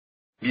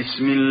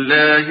بسم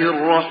الله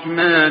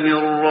الرحمن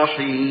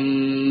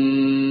الرحيم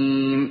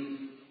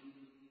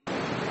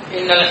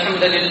إن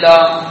الحمد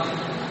لله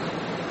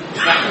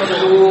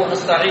نحمده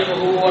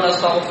ونستعينه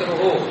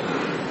ونستغفره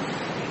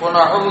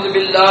ونعوذ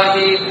بالله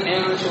من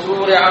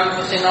شرور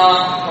أنفسنا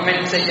ومن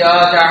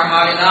سيئات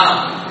أعمالنا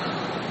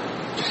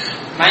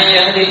من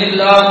يهده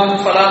الله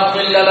فلا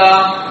مضل له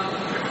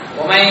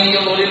ومن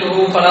يضلله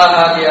فلا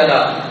هادي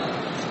له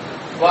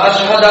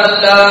وأشهد أن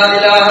لا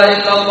إله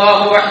إلا الله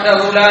وحده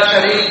لا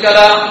شريك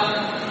له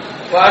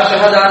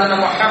وأشهد أن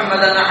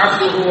محمدا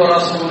عبده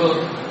ورسوله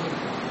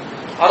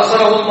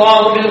أرسله الله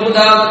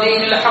بالهدى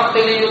ودين الحق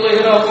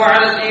ليظهره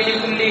على الدين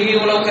كله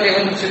ولو كره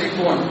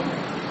المشركون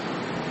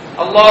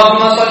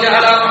اللهم صل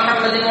على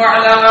محمد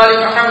وعلى آل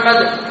محمد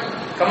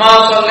كما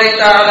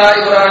صليت على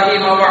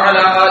إبراهيم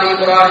وعلى آل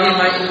إبراهيم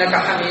إنك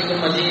حميد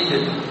مجيد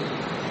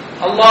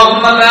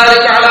اللهم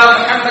بارك على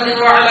محمد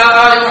وعلى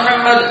آل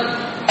محمد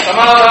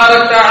كما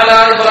باركت على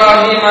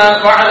إبراهيم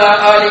وعلى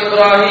آل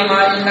إبراهيم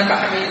إنك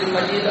حميد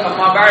مجيد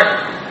أما بعد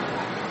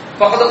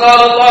فقد قال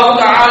الله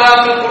تعالى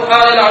في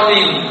القرآن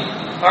العظيم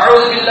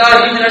أعوذ بالله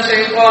من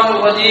الشيطان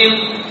الرجيم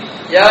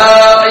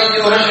يا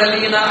أيها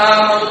الذين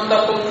آمنوا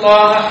اتقوا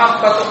الله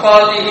حق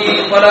تقاته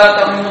ولا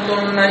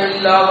تموتن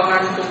إلا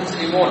وأنتم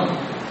مسلمون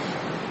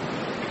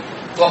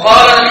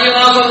وقال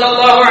نبينا صلى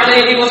الله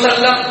عليه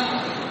وسلم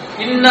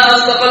إن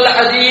أصدق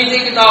الحديث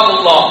كتاب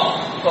الله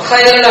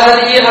وخير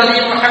الهدي هدي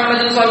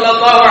محمد صلى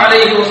الله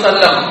عليه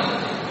وسلم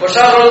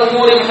وشر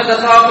الأمور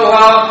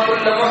محدثاتها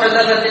وكل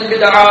محدثة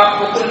بدعة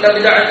وكل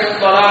بدعة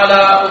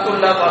ضلالة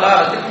وكل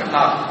ضلالة في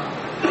النار.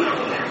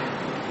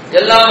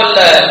 எல்லாம் அல்ல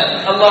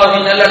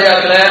அல்லாஹ்வின்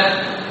நல்லடியார்களே,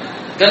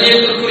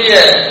 கண்ணியத்திற்குரிய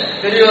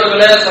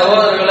பெரியோர்களே,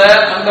 சகோதரர்களே,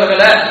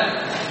 நண்பர்களே,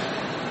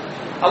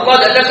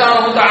 அல்லாஹ்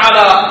ஜல்லஷானஹு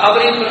தஆலா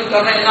அவரின்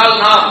கருணையினால்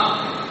நாம்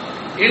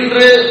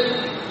இன்று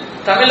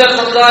தமிழர்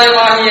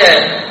சமுதாயமாகிய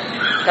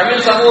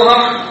தமிழ்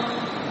சமூகம்,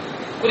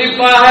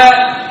 குறிப்பாக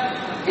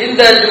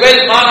இந்த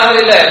ஜுபைல்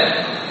மாநகரில்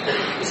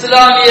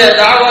இஸ்லாமிய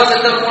தாவா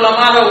சென்டர்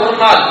மூலமாக ஒரு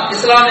நாள்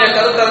இஸ்லாமிய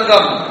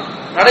கருத்தரங்கம்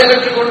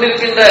நடைபெற்றுக்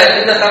கொண்டிருக்கின்ற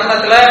இந்த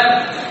தருணத்தில்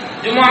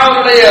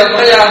ஜும்ஆவுடைய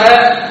முறையாக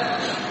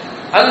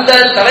அந்த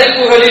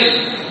தலைப்புகளில்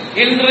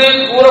இன்று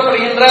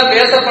கூறப்படுகின்ற,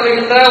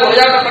 பேசப்படுகின்ற,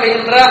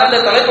 உரையாடப்படுகின்ற அந்த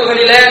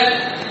தலைப்புகளிலே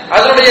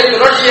அதனுடைய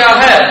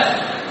தொடர்ச்சியாக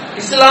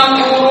இஸ்லாம்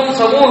கூறும்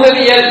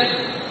சமூகவியல்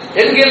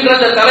என்கின்ற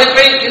அந்த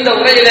தலைப்பை இந்த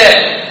உரையிலே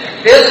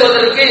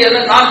பேசுவதற்கு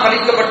நான்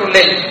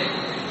பணிக்கப்பட்டுள்ளேன்.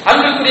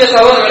 அன்புக்குரிய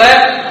சகோதரர்களே,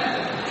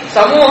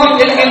 சமூகம்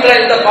என்கின்ற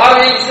இந்த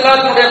பார்வை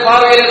இஸ்லாத்தினுடைய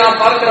பார்வையிலே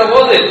நாம் பார்க்கிற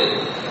போது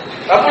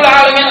ரப்புல்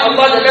ஆலமீன்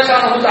அல்லாஹ்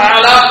ஜல்லஷானஹு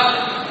தஆலா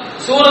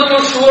சூரத்து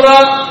ஷூரா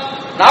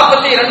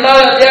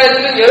 42வது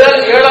அத்தியாயத்தில்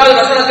 7வது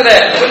வசனத்திலே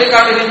சொல்லி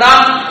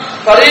காட்டுகின்றான்,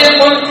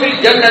 ஃபரீகுன் ஃபில்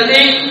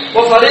ஜன்னதி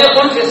வ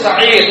ஃபரீகுன் ஃபிஸ்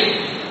ஸஈர்.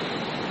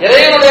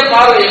 இறைவனுடைய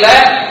பார்வையில,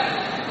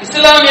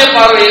 இஸ்லாமிய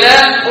பார்வையில,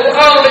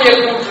 குர்ஆனுடைய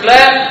கூற்றுல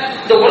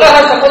இந்த உலக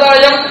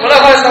சமுதாயம்,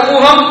 உலக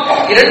சமூகம்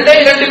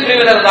இரண்டு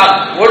பிரிவினர் தான்.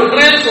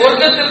 ஒன்று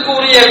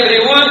சொர்க்கத்திற்குரிய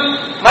பிரிவு,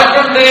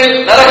 மற்றொன்று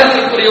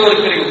நரகத்திற்குரிய ஒரு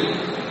பிரிவு.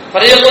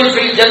 ஃபரீகுன்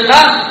ஃபில்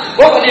ஜன்னah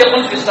வ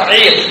ஃபரீகுன் ஃபிஸ்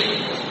ஸஈர்.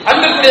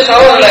 அன்புக்குரிய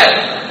சகோதரர்களே,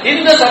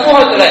 இந்த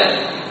சமூகத்துல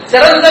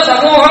சிறந்த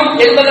சமூகம்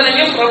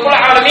என்பதனையும் ரப்புல்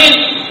ஆலமீன்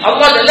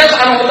அல்லாஹ்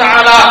ஜல்லஷானஹு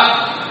தஆலா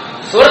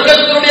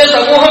சொர்க்கத்தினுடைய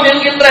சமூகம்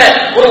என்கின்ற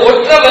ஒரு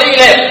ஒற்ற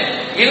வரியிலே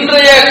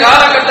இன்றைய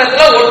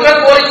காலகட்டத்தில் ஒற்ற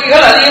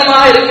கோரிக்கைகள்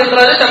அதிகமாக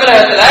இருக்கின்றது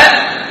தமிழகத்தில்.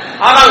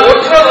 ஆனால்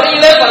ஒற்ற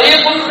வரியிலே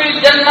ஃபரீகுன் ஃபில்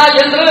ஜன்னah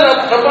என்று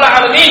ரப்புல்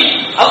ஆலமீன்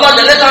அல்லாஹ்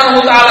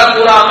ஜல்லஷானஹு தஆலா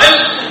கூறாமல்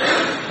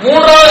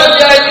 3வது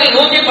அத்தியாயத்தில்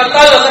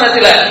 110வது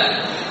வசனத்தில்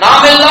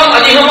நாம் எல்லாம்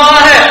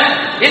அதிகமாக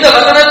இந்த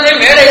வசனத்தை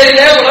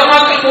மேடைகளிலே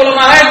உலமாக்கள்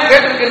மூலமாக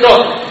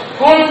கேட்டிருக்கின்றோம்.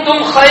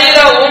 குன்தும் கைர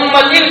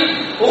உம்மத்தின்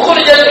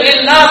உக்ரிஜத்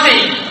லின்னாஸி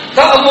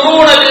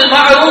தஅமுரூன பில்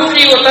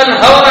மஅரூஃபி வ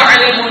தன்ஹவுன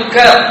அனில்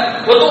முன்கர்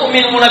வ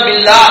து'மினூன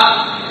பில்லாஹ்.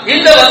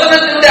 இந்த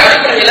வசனத்தினுடைய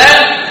அடிப்படையில்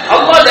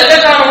அல்லாஹ்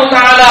ஜல்லஷானஹு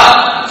தஆலா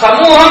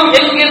சமூகம்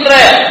என்கின்ற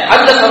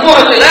அந்த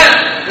சமூகத்தில்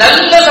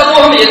நல்ல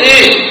சமூகம் எது,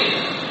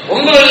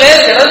 உங்களிலே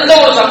சிறந்த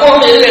ஒரு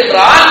சமூகம் எது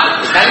என்றால்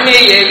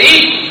நன்மையை ஏவி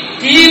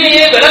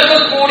தீமையை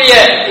விளக்கக்கூடிய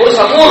ஒரு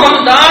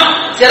சமூகம் தான்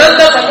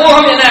சிறந்த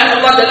சமூகம் என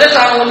அல்லாஹ்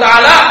ஜல்லஷானஹு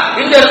தஆலா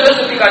இந்த இடத்தில்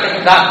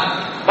சுட்டிக்காட்டுகின்றார்.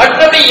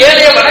 மற்றபடி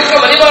ஏழைய வணக்க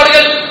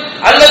வழிபாடுகள்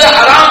அல்லது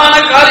ஹராமான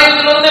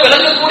காரியத்திலிருந்து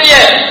விளக்கக்கூடிய,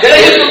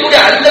 விலகிக்கக்கூடிய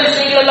அந்த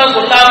விஷயங்கள் எல்லாம்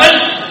கொள்ளாமல்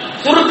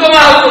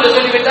சுருக்கமாக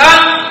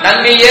சொல்லிவிட்டால்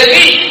நன்மை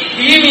ஏவி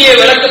தீமையை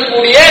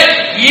விளக்கக்கூடிய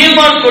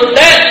ஈமான் கொண்ட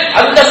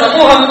அந்த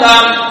சமூகம்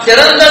தான்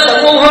சிறந்த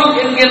சமூகம்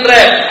என்கின்ற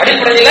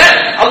அடிப்படையில்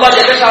அல்லாஹ்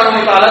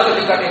ஜல்லஷானஹு தஆலா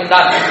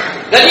சுட்டிக்காட்டுகின்றார்.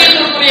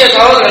 கண்ணியத்திற்குரிய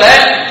சகோதரர்களே,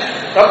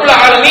 ரப்புல்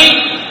ஆலமீன்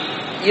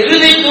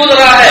இறுதி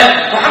தூதராக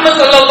முஹம்மது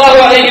ஸல்லல்லாஹு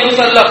அலைஹி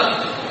வஸல்லம்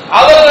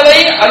அவர்களை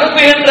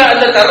அனுப்புகின்ற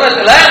அந்த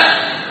தருணத்தில்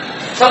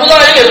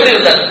சமுதாயம் எப்படி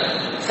இருந்தது,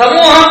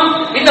 சமூகம்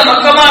இந்த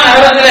மக்கமா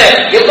நகரத்தில்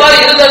எவ்வாறு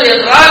இருந்தது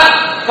என்றால்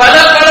பல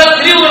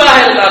பிரிவுகளாக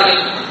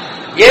இருந்தார்கள்.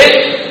 ஏன்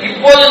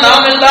இப்போது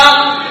நாம் எல்லாம்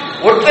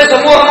ஒற்றை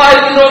சமூகமாக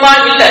இருக்கின்றோமா?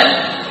 இல்லை.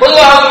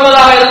 பொதுவாக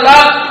சொல்வதாக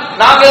இருந்தால்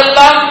நாங்கள்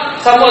எல்லாம்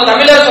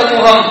தமிழர்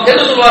சமூகம்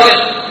என்று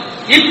சொல்வார்கள்.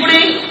 இப்படி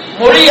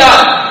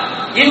மொழியால்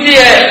இந்திய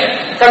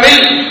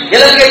தமிழ்,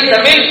 இலங்கை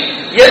தமிழ்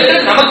என்று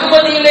நமக்கு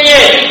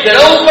மத்தியிலேயே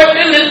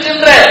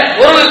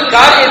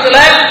காரியத்துல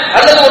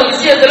அல்லது ஒரு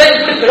விஷயத்துல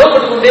இப்படி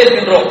பிளவுபட்டு கொண்டே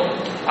இருக்கின்றோம்.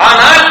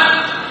 ஆனால்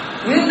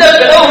இந்த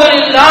பிளவுகள்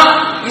எல்லாம்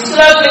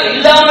இஸ்லாத்தில்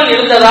இல்லாமல்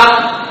இருந்ததா,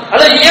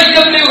 அல்லது இயக்க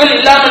பிரிவுகள்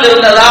இல்லாமல்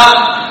இருந்ததா,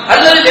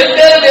 அல்லது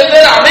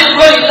வெவ்வேறு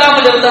அமைப்புகள்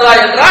இல்லாமல் இருந்ததா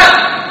என்றால்,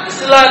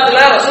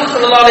 இஸ்லாத்துல ரசூல்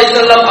ஸல்லல்லாஹு அலைஹி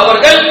வஸல்லம்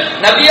அவர்கள்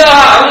நபியாக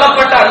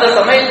அருளப்பட்ட அந்த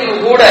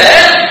சமயத்தில் கூட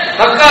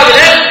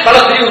மக்காவிலே பல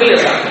பிரிவுகள்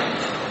இருந்தாங்க.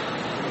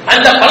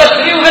 அந்த பல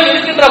பிரிவுகள்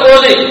இருக்கின்ற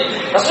போது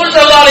ரசூல்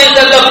ஸல்லல்லாஹு அலைஹி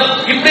வஸல்லம்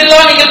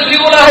இப்படிலாம் நீங்கள்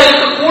பிரிவுகளாக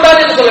இருக்கக்கூடாது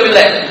என்று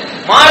சொல்லவில்லை.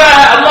 மாறாக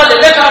அல்லாஹ்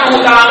ஜல்லஷானஹு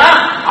தஆலா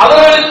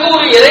அவர்களுக்கு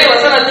ஒரு இறை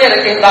வசனத்தை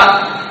இறக்கின்றார்.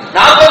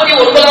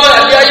 49வது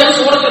அத்தியாயம்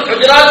சூரத்துல்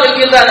ஹுஜராத்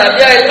என்கின்ற அந்த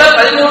அத்தியாயத்துல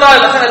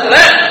 13வது வசனத்துல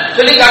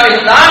சொல்லி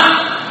காட்டுகின்றான்,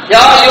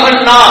 யா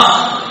அய்யுஹன் நாஸ்,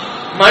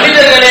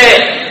 மனிதர்களே,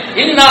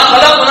 இன்னா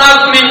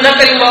கலக்னாக்கும் மின்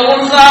ذكر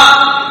وانثى,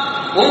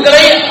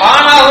 உங்களை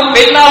ஆணாகவும்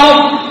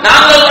பெண்ணாகவும்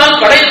நாங்கள் தான்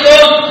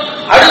படைத்தோம்.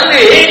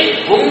 அடுத்து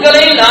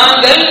உங்களை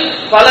நாங்கள்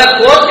பல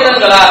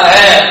கோத்திரங்களாக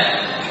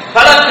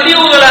பல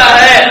பிரிவுகளாக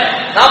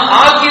நாம்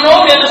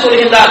ஆக்கினோம் என்று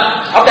சொல்கின்றார்.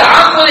 அப்படி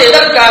ஆக்குவது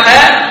எதற்காக?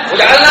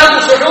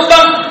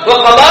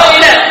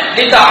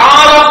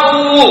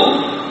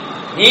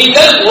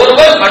 நீங்கள்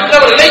ஒருவர்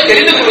மற்றவர்களை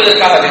தெரிந்து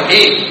கொள்வதற்காக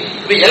வேண்டி.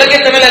 இப்ப இலங்கை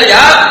தமிழர்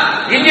யார்,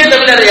 இந்திய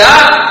தமிழர்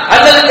யார்,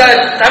 அல்லது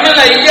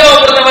தமிழ் இந்தியாவை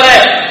பொறுத்தவரை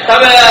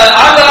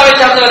ஆந்திராவை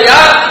சார்ந்தவர்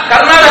யார்,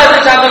 கர்நாடகத்தை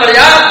சார்ந்தவர்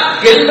யார்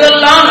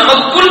என்றெல்லாம்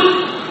நமக்குள்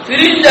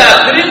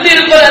பிரிந்து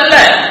இருப்பதல்ல,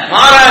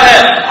 மாறாக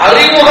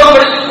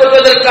அறிமுகப்படுத்திக்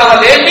கொள்வதற்காக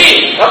வேண்டி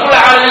ரப்பல்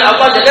ஆலமீன்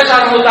அல்லாஹ்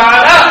ஜல்லஷானஹு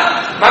தஆலா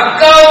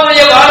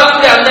மக்காவுடைய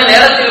வாழக்கூடிய அந்த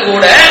நேரத்தில்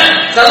கூட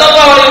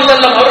ஸல்லல்லாஹு அலைஹி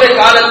வஸல்லம் அவருடைய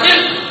காலத்தில்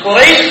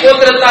குறைஷ்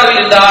கோத்திரத்தார்கள்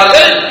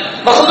இருந்தார்கள்,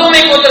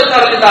 மக்தூமி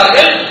கோத்திரத்தார்கள்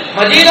இருந்தார்கள்.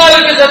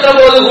 மதீனாவுக்கு சென்ற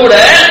போது கூட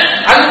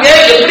அங்கே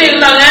எப்படி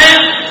இருந்தாங்க?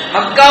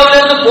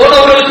 மக்காவிலிருந்து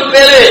போனவர்களுக்கு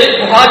பேரு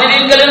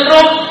முஹாஜிரீன்கள்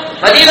என்றும்,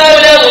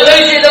 மதீனாவிலே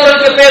உதவி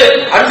செய்தவர்களுக்கு பேர்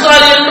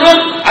அன்சாரி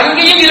என்றும்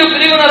அங்கேயும் இரு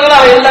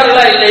பிரிவினர்களாக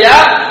இருந்தார்களா இல்லையா?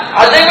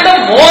 அதை விட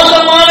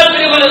மோசமான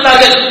பிரிவுகள்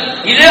இருந்தார்கள்.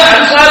 இது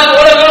அன்சாரி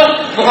தோழர்களும்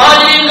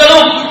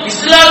முஹாஜிரீன்களும்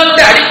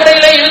இஸ்லாமுடைய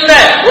அடிப்படையில இருந்த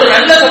ஒரு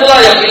நல்ல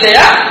சமுதாயம்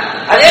இல்லையா?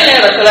 அதே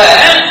நேரத்துல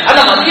அந்த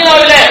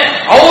மதீனாவில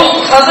அவுஸ்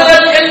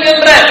ஹஸரத்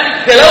என்கின்ற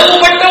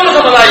பிளவுபட்ட ஒரு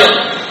சமுதாயம்,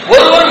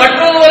 ஒருவர்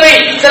மற்றொருவரை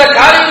சில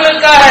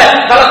காரியங்களுக்காக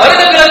பல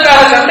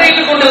வருடங்களுக்காக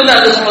சண்டையிட்டுக் கொண்டிருந்த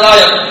அந்த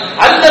சமுதாயம்,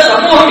 அந்த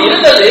சமூகம்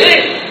இருந்தது.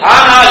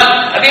 ஆனால்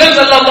நபிகள்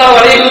ஸல்லல்லாஹு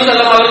அலைஹி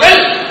வஸல்லம் அவர்கள்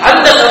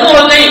அந்த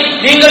சமூகத்தை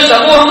நீங்கள்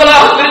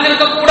சமூகங்களாக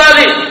பிரிந்திருக்க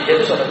கூடாது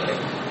என்று சொல்லவில்லை.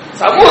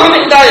 சமூகம்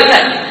என்றால் என்ன?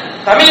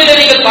 தமிழில்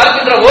நீங்கள்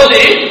பார்க்கின்ற போது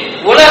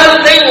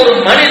உலகத்தை ஒரு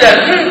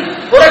மனிதன்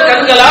புற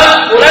கண்களால்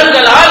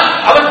புலன்களால்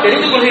அவன்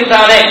தெரிந்து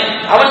கொள்கின்றானே,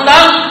 அவன்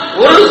தான்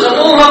ஒரு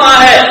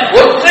சமூகமாக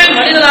ஒற்றை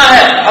மனிதனாக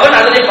அவன்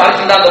அதனை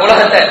பார்க்கின்றான் அந்த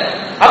உலகத்தை.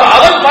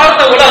 அவன்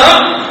பார்த்த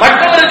உலகம்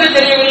மற்றவருக்கு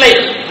தெரியவில்லை,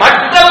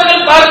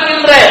 மற்றவர்கள்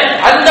பார்க்கின்ற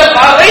அந்த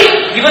பார்வை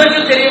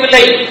இவருக்கு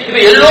தெரியவில்லை. இவ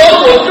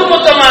எல்லோரும்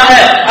ஒட்டுமொத்தமாக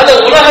அந்த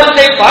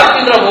உலகத்தை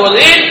பார்க்கின்ற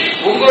போது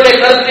உங்களுடைய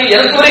கருத்து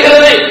எனக்கு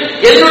புரிகிறது,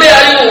 என்னுடைய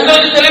அறிவு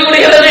உங்களுக்கு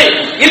தெளிவுபடுகிறது.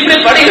 இப்படி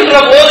படுகின்ற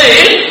போது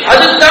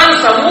அதுதான்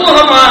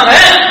சமூகமாக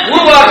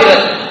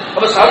உருவாகிறது.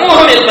 அப்ப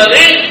சமூகம் என்பது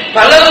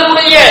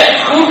பலருடைய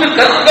கூட்டு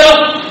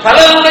கருத்துக்களும்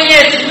பலருடைய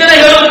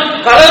சிந்தனைகளும்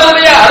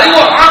பலருடைய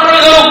அறிவு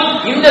ஆற்றல்களும்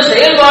இந்த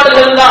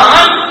செயல்பாடுகள்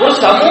தான் ஒரு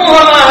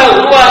சமூகமாக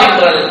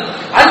உருவாகின்றது.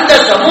 அந்த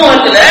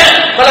சமூகத்துல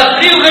பல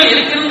பிரிவுகள்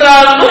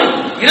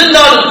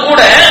இருந்தாலும்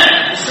கூட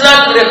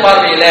இஸ்லாமுடைய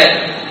பார்வையில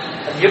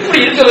அது எப்படி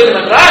இருக்க வேண்டும்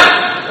என்றால்,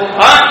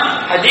 குர்ஆன்,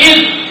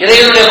 ஹதீஸ்,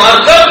 இறைவனுடைய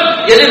மார்க்கம்,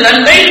 எது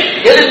நன்மை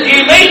எது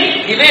தீமை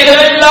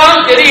இவைகளெல்லாம்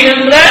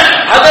தெரிகின்ற,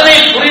 அதனை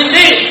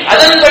புரிந்து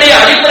அதன்படி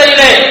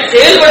அடிப்படையில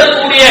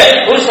செயல்படக்கூடிய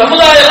ஒரு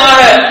சமுதாயமாக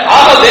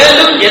ஆக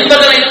வேண்டும்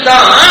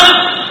என்பதனைத்தான்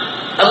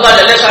அல்லாஹ்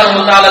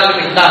ஜல்லஷானஹு தஆலா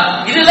விரும்புகின்றார்.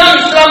 இதுதான்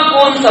இஸ்லாம்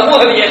போரும்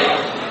சமூகவியல்.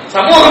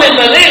 சமூகம்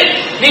என்பது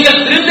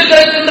நீங்கள் பிரிந்து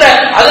கிடக்கின்ற,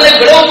 அதனை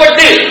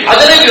பிளவுபட்டு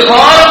அதனை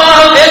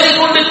விவகாரமாக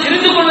பேசிக்கொண்டு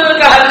தெரிந்து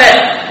கொள்வதற்காக அல்ல,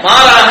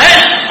 மாறாக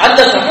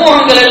அந்த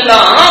சமூகங்கள்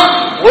எல்லாம்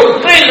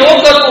ஒற்றை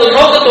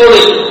நோக்கத்தோடு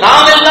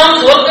நாம் எல்லாம்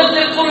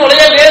சொர்க்கத்திற்கும்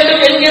நுழைய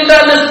வேண்டும் என்கின்ற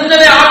அந்த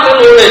சிந்தனை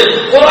ஆற்றலோடு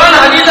குர்ஆன்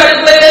ஹதீஸ்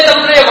அடிப்படையிலே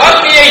தன்னுடைய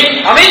வாழ்க்கையை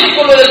அமைத்துக்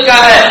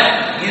கொள்வதற்காக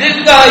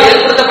இதற்காக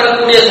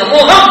ஏற்படுத்தப்படக்கூடிய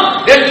சமூகம்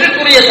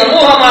வெற்றிக்குரிய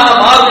சமூகமாக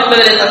மாறும்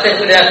என்பதிலே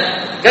சந்தேகம் கிடையாது.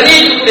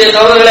 கணியத்துக்குரிய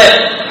சகோதரர்களே,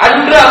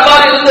 அன்று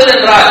அவ்வாறு இருந்தது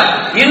என்றால்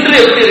இன்று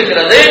எப்படி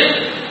இருக்கிறது?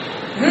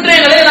 இன்றைய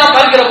நிலையை நாம்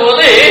பார்க்கிற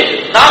போது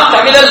நாம்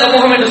தமிழர்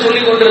சமூகம் என்று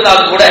சொல்லிக்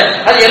கொண்டிருந்தாலும் கூட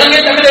அது இலங்கை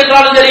தமிழ்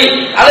என்றாலும் சரி,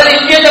 அல்லது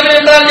இந்திய தமிழ்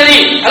என்றாலும் சரி,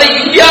 அல்லது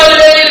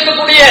இந்தியாவிலே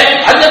இருக்கக்கூடிய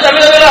அந்த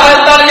தமிழர்களாக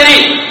இருந்தாலும் சரி,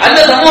 அந்த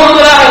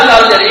சமூகங்களாக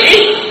இருந்தாலும் சரி,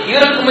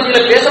 இவருக்கு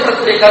மத்தியில்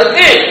பேசப்படக்கூடிய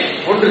கருத்து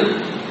ஒன்று.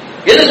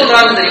 எது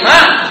சொல்றாங்க தெரியுமா?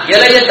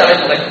 இளைய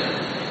தலைமுறை,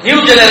 நியூ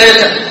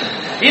ஜெனரேஷன்.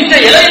 இந்த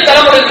இளைய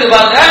தலைமுறைக்கு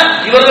பார்க்க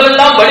இவர்கள்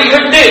எல்லாம்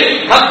வழிகட்டு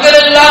மக்கள்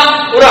எல்லாம்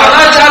ஒரு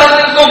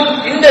அனாச்சாரத்திற்கும்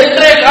இந்த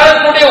இன்றைய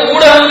காலத்தினுடைய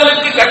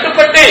ஊடகங்களுக்கு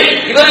கட்டுப்பட்டு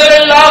இவர்கள்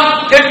எல்லாம்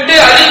கெட்டு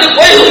அழிந்து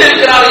போய்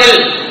கொண்டிருக்கிறார்கள்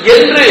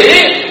என்று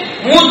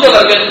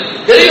மூத்தவர்கள்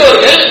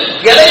பெரியோர்கள்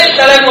இளைய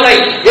தலைமுறை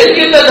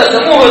என்கின்ற அந்த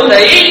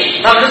சமூகத்தை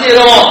நாம் என்ன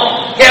செய்யறோம்?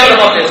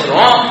 கேவலமா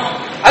பேசுறோம்,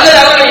 அல்லது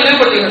அவர்களை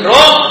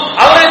ஈடுபடுத்துகின்றோம்,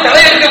 அவரை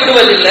தலையெடுக்க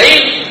விடுவதில்லை.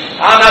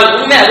 ஆனால்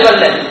உண்மை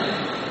அதுவல்ல.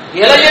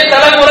 இளைய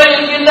தலைமுறை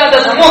என்கின்ற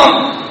அந்த சமூகம்,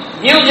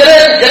 நியூ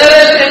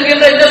ஜெனரேஷன் என்கின்ற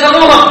இருக்கின்ற இந்த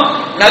சமூகம்,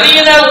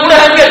 நவீன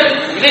ஊடகங்கள்,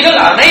 இவைகள்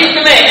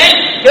அனைத்துமே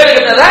கேடு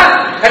கெட்டதா?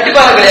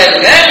 கண்டிப்பாக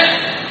கிடையாதுங்க.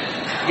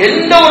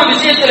 எந்த ஒரு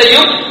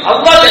விஷயத்திலையும்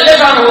அல்லாஹ்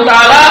ஜல்லஷானஹு வ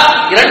தஆலா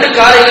இரண்டு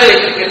காரியங்களை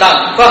இருக்கின்றான்.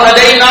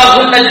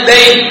 ஃபஹதைனாஹு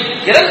நஜ்தைன்,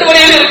 இரண்டு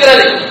வழிகள்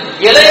இருக்கிறது.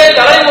 இளைய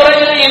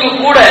தலைமுறையிலும்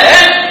கூட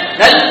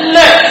நல்ல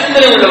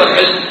சிந்தனை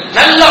உள்ளவர்கள்,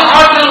 நல்ல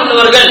ஆற்றல்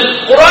உள்ளவர்கள்,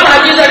 குர்ஆன்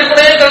ஹதீஸ்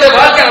அடிப்படையில் தன்னுடைய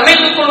வாழ்க்கை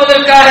அமைத்துக்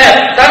கொள்வதற்காக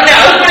தன்னை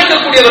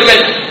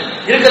அர்ப்பணிக்கக்கூடியவர்கள்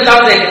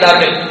இருக்கத்தான்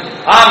செய்கிறார்கள்.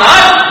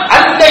 ஆனால்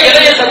அந்த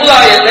இளைய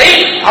சமுதாயத்தை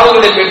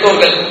அவர்களுடைய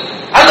பெற்றோர்கள்,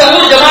 அந்த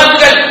ஊர்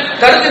ஜமாத்துகள்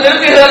தடுத்து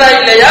நிறுத்துகிறதா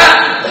இல்லையா?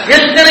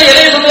 எத்தனை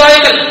இளைய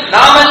சமுதாயங்கள்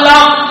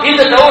நாமெல்லாம்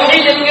இந்த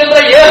தௌஹீத் என்கின்ற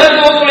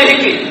ஏகத்துவ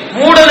கொள்கைக்கு,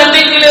 மூட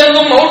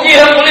நம்பிக்கையிலிருந்தும்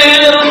மௌலிக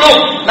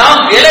கொள்கையிலிருந்தும்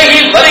நாம் விலகி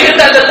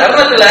வருகின்ற அந்த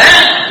தருணத்துல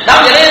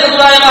நாம் இளைய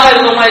சமுதாயமாக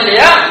இருந்தோமா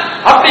இல்லையா?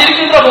 அப்படி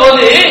இருக்கின்ற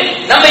போது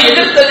நம்மை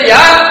எதிர்த்தது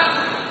யார்?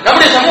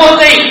 நம்முடைய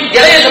சமூகத்தை,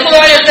 இளைய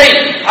சமுதாயத்தை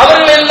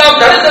அவர்கள் எல்லாம்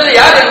தடுத்தது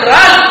யார்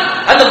என்றால்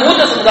அந்த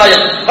மூத்த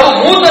சமுதாயம்.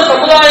 மூத்த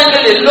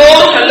சமுதாயங்கள்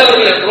எல்லோரும்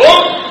நல்லவர்கள்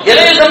என்றும்,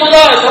 இளைய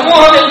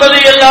சமூகம்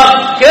என்பதை எல்லாம்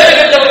கேடு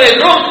கெட்டவர்கள்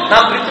என்றும்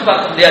நாம் பிரித்து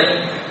பார்க்க முடியாது.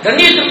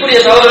 கண்ணியத்திற்குரிய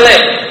சகோதரர்களே,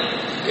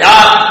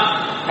 யார்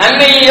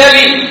நன்மையை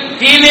ஏவி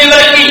தீமை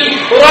விலக்கி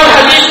குர்ஆன்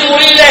ஹதீஸ்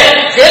மொழியிலே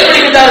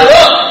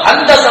செயல்படுகின்றார்களோ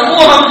அந்த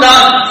சமூகம்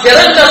தான்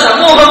சிறந்த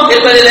சமூகம்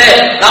என்பதிலே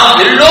நாம்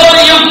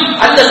எல்லோரையும்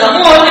அந்த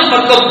சமூகத்தின்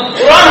பக்கம்,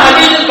 குர்ஆன்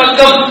ஹதீஸின்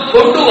பக்கம்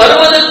கொண்டு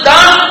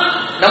வருவதுதான்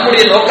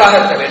நம்முடைய நோக்காக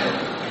இருக்க வேண்டும்.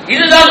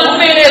 இதுதான்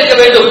உண்மையிலே இருக்க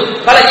வேண்டும்.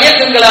 பல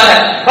இயக்கங்களாக,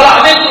 பல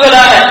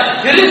அமைப்புகளாக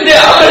பிரிந்து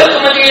அவர்களுக்கு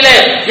மத்தியிலே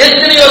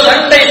எத்தனையோ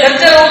சண்டை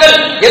சச்சரவுகள்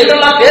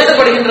என்றெல்லாம்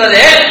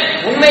பேசப்படுகின்றதே,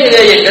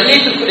 உண்மையிலேயே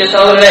கண்ணியத்திற்குரிய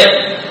சகோதரர்களே,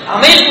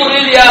 அமைப்பு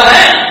ரீதியாக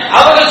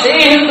அவர்கள்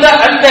செய்கின்ற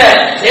அந்த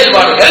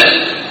செயல்பாடுகள்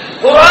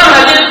குர்ஆன்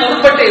ஹதீஸுக்கு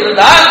உட்பட்டு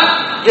இருந்தால்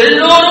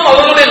எல்லோரும்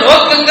அவர்களுடைய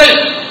நோக்கங்கள்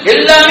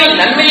எல்லாமே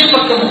நன்மையின்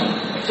பக்கமும்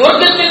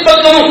சொர்க்கத்தின்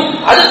பக்கமும்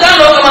அதுதான்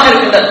நோக்கமாக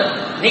இருக்கின்றது.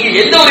 நீங்க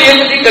எந்த ஒரு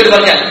இயக்கத்தையும் கேட்டு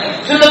பாருங்க,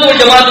 சுன்னத்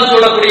வல் ஜமாஅத்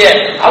சொல்லக்கூடிய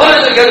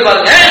அவர்களுக்கு கேட்டு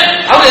பாருங்க,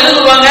 அவங்க என்ன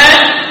சொல்லுவாங்க?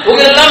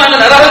 உங்களெல்லாம் நாங்க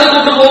நரகத்துக்கு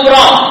கூட்டு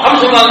போகிறோம்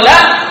அப்படின்னு சொல்லுவாங்களா?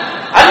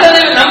 அல்லது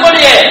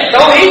நம்முடைய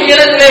தௌஹீத்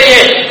இனத்திலேயே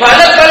பல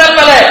பல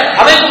பல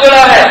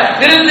அமைப்புகளாக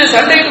பிரிந்து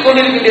சண்டையிட்டுக்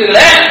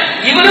கொண்டிருக்கின்றீர்களே,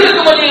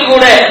 இவர்களுக்கு மத்தியில்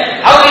கூட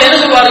அவர்கள் என்ன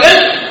சொல்வார்கள்?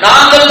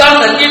 நாங்கள்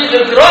தான் சத்தியத்தில்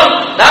இருக்கிறோம்,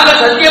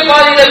 நாங்கள் சத்திய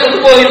பாதையில கொண்டு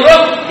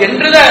போகின்றோம்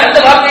என்றுதான் அந்த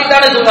வார்த்தையை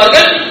தானே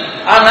சொல்வார்கள்.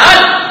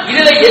 ஆனால்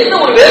இதுல என்ன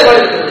ஒரு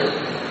வேறுபாடு இருக்கிறது?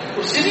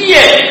 ஒரு சிறிய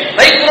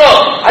மைக்ரோ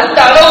அந்த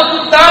அளவுக்கு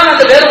தான்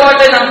அந்த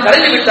வேறுபாட்டை நாம்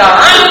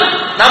கருதிவிட்டால்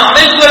நாம்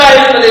அமைப்புகளாக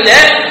இருப்பதிலே,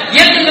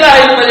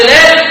 இயக்கங்களாக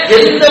இருப்பதிலே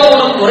எந்த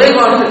ஒரு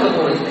குறைபாடும் இருக்க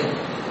போவதில்லை.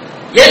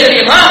 ஏன்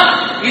தெரியுமா?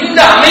 இந்த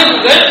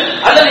அமைப்புகள்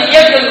அல்லது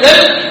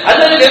இயக்கங்கள்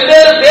அல்லது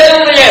வெவ்வேறு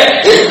பேருடைய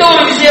எந்த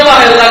ஒரு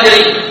விஷயமாக இருந்தாலும்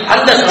சரி,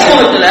 அந்த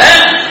சமூகத்துல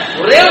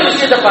ஒரே ஒரு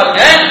விஷயத்தை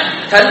பாருங்க,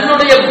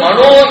 தன்னுடைய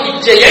மனோ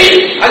இச்சையை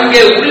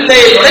அங்கே உள்ளே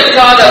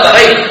நுழைக்காத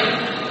வரை,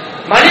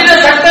 மனித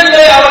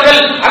சட்டங்களை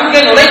அவர்கள் அங்கே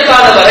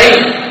நுழைக்காத வரை,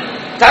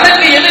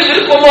 தனக்கு எது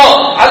விருப்பமோ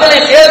அதனை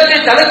சேர்த்து,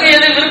 தனக்கு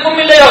எது விருப்பம்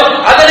இல்லையோ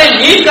அதனை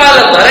நீக்காத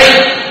வரை,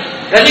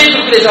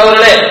 கண்ணியத்திற்குரிய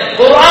சகோதரர்களே,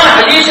 குர்ஆன்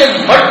ஹதீஸை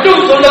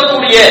மட்டும்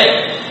சொல்லக்கூடிய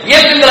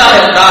இயக்கங்களாக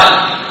இருந்தால்,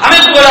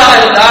 அமைப்புகளாக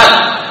இருந்தால்,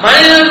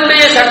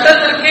 மனிதனுடைய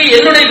சட்டத்திற்கு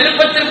என்னுடைய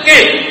விருப்பத்திற்கு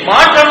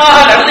மாற்றமாக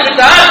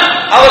நடந்துவிட்டால்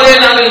அவர்களை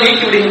நாங்கள்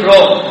நீக்கி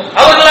விடுகின்றோம்,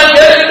 அவர்களால்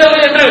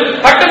தேர்ந்தெடுத்தவர்கள் என்று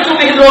பட்டம்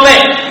சூட்டுகின்றோமே,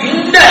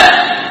 இந்த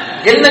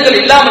எண்ணங்கள்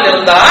இல்லாமல்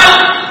இருந்தால்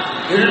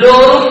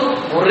எல்லோரும்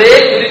ஒரே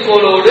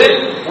குறிக்கோளோடு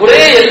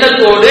ஒரே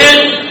எண்ணத்தோடு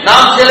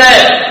நாம் சில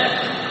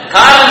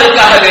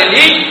காரணங்களுக்காக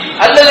வேண்டி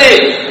அல்லது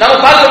நம்ம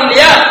பார்க்க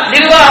முடியா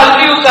நிர்வாக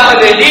பிரிவுக்காக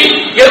வேண்டி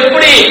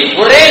எப்படி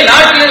ஒரே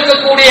நாட்டில்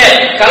இருக்கக்கூடிய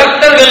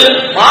கலெக்டர்கள்,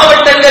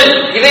 மாவட்டங்கள்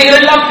இவைகள்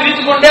எல்லாம்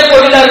பிரித்துக் கொண்டே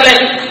போகிறார்களே.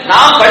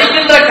 நாம்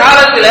படிக்கின்ற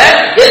காலத்துல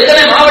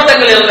எத்தனை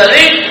மாவட்டங்கள்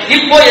இருந்தது,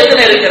 இப்போ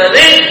எத்தனை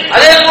இருக்கிறது,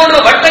 அதே போன்று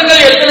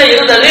வட்டங்கள் எத்தனை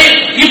இருந்தது,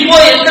 இப்போ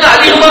எத்தனை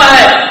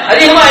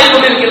அதிகமாக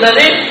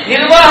கொண்டிருக்கின்றது.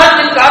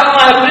 நிர்வாகத்தின்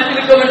காரணமாக பிரித்து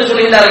விட்டோம் என்று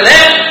சொல்கிறார்களே,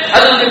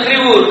 அது வந்து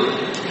பிரிவு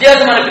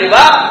வித்தியாசமான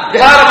பிரிவா,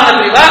 விகாரமான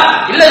பிரிவா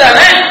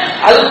இல்லதானே?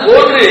 அது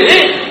போன்று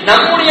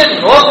நம்முடைய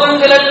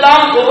நோக்கங்கள்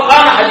எல்லாம்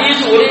குர்ஆன்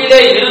ஹதீஸ் ஒளியிலே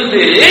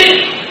இருந்து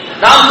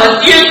நாம்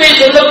சத்தியத்தை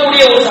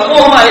சொல்லக்கூடிய ஒரு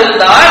சமூகமாக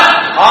இருந்தால்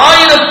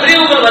 1000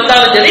 பிரிவுகள்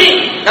வந்தாலும் சரி,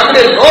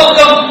 நம்முடைய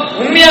நோக்கம்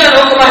உண்மையான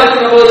நோக்கமாக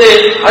இருக்கிற போது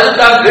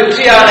அதுதான்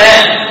வெற்றியான,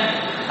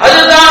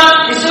 அதுதான்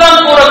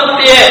இஸ்லாம்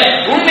கூறக்கூடிய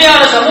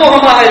உண்மையான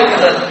சமூகமாக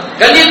இருக்கிறது.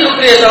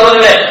 கண்ணியத்திற்குரிய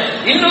சகோதரர்களே,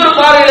 இன்னொரு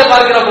பார்வையில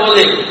பார்க்கிற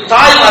போது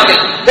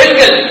தாய்மார்கள்,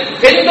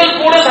 பெண்கள்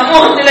கூட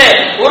சமூகத்திலே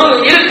ஒரு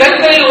இரு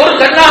கண்களில் ஒரு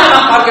கண்ணாக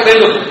நாம் பார்க்க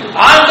வேண்டும்.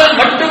 ஆண்கள்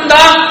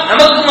மட்டும்தான்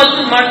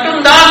நமக்கு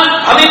மட்டும்தான்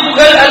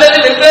அமைப்புகள் அல்லது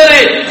வெவ்வேறு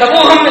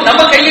சமூகம்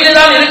நம்ம கையிலே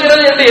தான்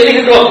இருக்கிறது என்று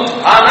எண்ணுகின்றோம்.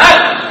 ஆனால்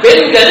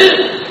பெண்கள்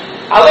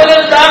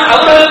அவர்கள் தான்,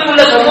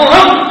 அவர்களுக்குள்ள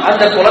சமூகம்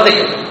அந்த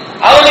குழந்தைகள்,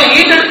 அவர்கள்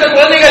ஈட்டெடுத்த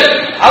குழந்தைகள்,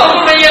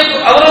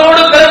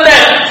 அவர்களோடு பிறந்த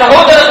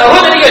சகோதர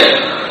சகோதரிகள்,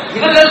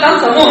 இவர்கள்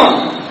தான் சமூகம்.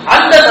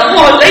 அந்த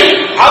சமூகத்தை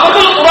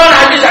அவர்கள் குர்ஆன்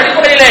ஹதீஸ்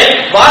அடிப்படையிலே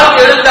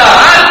வாழ்க்கை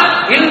எடுத்தால்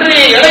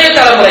இன்றைய இளைய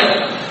தலைமுறை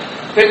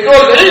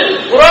பெற்றோர்கள்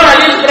குர்ஆன்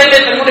ஹதீஸ் அடிப்படையிலே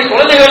தன்னுடைய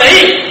குழந்தைகளை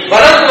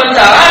வளர்த்து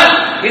வந்தால்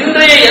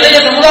இன்றைய இளைய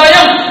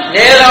சமுதாயம்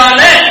நேரான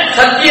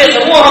சத்திய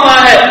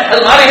சமூகமாக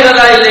அது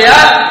மாறுகிறதா இல்லையா?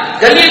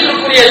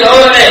 கண்ணியத்திற்குரிய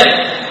சகோதரனே,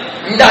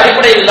 இந்த அடிப்படை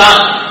அடிப்படையில்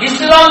தான்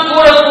இஸ்லாம்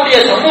கூறக்கூடிய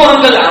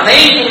சமூகங்கள்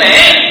அனைத்துமே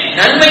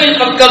நன்மையின்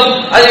பக்கம்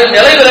அதில்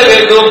நிலைபெற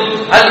வேண்டும்.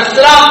 அது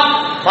இஸ்லாம்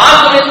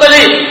மார்க்கம்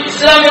என்பது,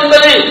 இஸ்லாம்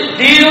என்பது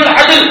தீனுல்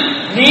அத்ல்,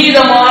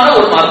 நீதமான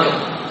ஒரு மார்க்கம்.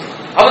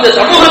 அந்த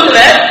சமூகத்துல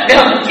மிக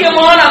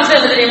முக்கியமான அம்சம்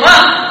என்ன தெரியுமா?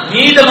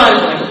 நீதமா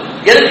இருக்க வேண்டும்.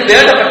 எதற்கு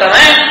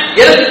வேண்டப்பட்டவன்,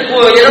 எதற்கு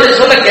என்னுடைய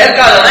சொல்ல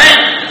கேட்காதவன்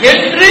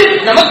என்று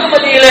நமக்கு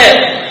மத்தியிலே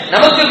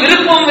நமக்கு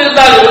விருப்பம்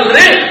இருந்தால்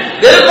ஒன்று,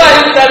 வெறுப்பாக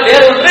இருந்தால்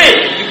வேறொன்று,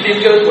 இப்படி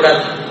இருக்கவே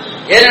கூடாது.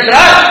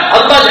 ஏனென்றால்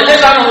அல்லாஹ்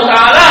ஜல்லல்லாஹு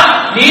தஆலா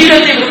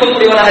நீதத்தை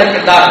விரும்பக்கூடியவனாக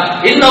இருக்கின்றார்.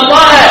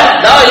 இன்னல்லாஹ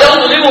லா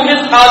யظلم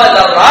மிஸ்கால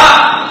தர்ரா,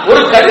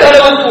 ஒரு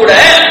கடுகளவு கூட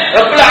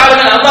ரப்பல்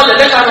ஆலமீன் அல்லாஹ்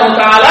ஜல்லல்லாஹு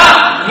தஆலா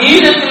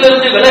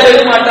நீதத்திலிருந்து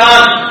விலகவே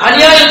மாட்டான்,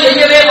 அநியாயம்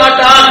செய்யவே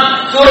மாட்டான்.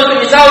 சூரத்து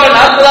நிசாவுல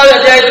 40வது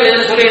அத்தியாயத்தில்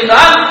என்ன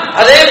சொல்கிறான்?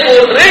 அதே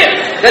போன்று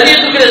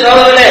கண்ணியத்துக்குரிய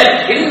சகோதரர்களே,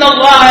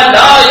 இன்னல்லாஹ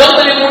லா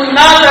யظلم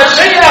الناس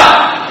شيئا,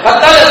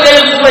 10வது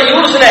அத்தியாயம் சூரா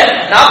யூனுஸ்ல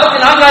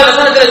 44வது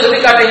வசனத்தில் சொல்லி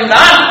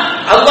காட்டுகின்றான்,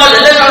 அல்லாஹ்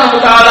ஜல்லல்லாஹு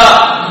தஆலா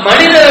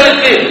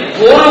மனிதர்களுக்கு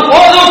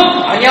ஒருபோதும்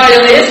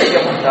அநியாயமே செய்ய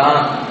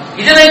மாட்டான்.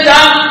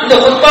 இதனைத்தான் இந்த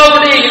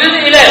குத்பாவுடைய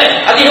இறுதியில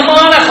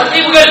அதிகமான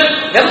சத்தீவுகள்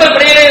மெம்பர்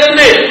படையிலே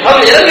இருந்து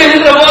அவர்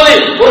இறங்குகின்ற போது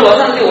ஒரு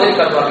வசனத்தை ஓதி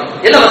காட்டுவார்கள்.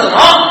 என்ன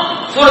வசனம்?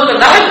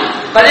 சூரத்துல் நஹல்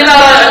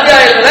 16வது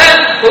அத்தியாயத்துல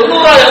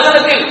 90வது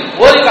வசனத்தில்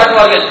ஓதி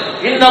காட்டுவார்கள்.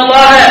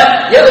 இன்னல்லாஹ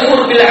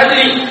யஅமுரு பில்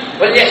அத்லி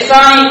வல்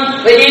இஹ்சானி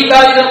வ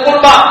ஈதாஇ தில்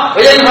குர்பா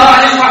வ யன்ஹா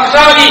அனில்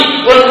ஃபஹ்ஷாஇ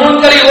வல்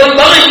முன்கரி வல்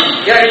பகி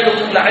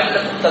யஇதுக்கும்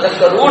லஅல்லக்கும்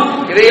ததக்கரூன்.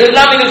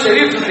 இதையெல்லாம் நீங்கள்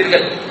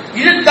செவியுற்றீர்கள்.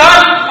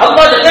 இதுதான்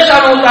அல்லாஹ்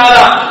ஜல்லல்லாஹு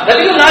தஆலா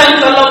நபிகள்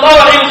நாயகம் ஸல்லல்லாஹு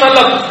அலைஹி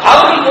வஸல்லம்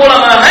அவர்கள்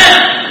மூலமாக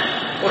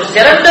ஒரு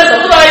சிறந்த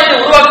சமுதாயத்தை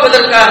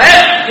உருவாக்குவதற்காக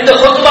இந்த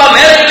குத்பா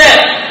மேடையில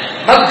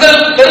மக்கள்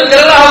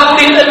பெருந்திரளாக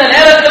கூடுகின்ற இந்த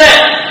நேரத்தில்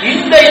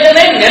இந்த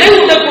இதனை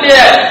நிறைவுற்றக்கூடிய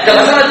இந்த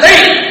வசனத்தை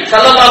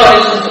ஸல்லல்லாஹு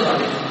அலைஹி வஸல்லம்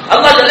சொன்னார்கள்.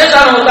 அல்லாஹ்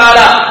ஜல்லல்லாஹு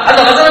தஆலா அந்த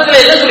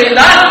வசனத்தில் என்ன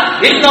சொல்கிறார்?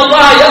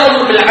 இன்னல்லாஹ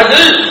யஅமுரு பில்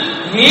அத்ல்,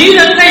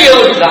 நீதத்தை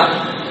ஏவுகிறான்.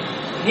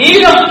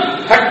 நீதம்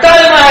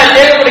கட்டாயமாக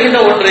தேவைப்படுகின்ற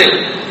ஒன்று.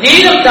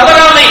 நீதம்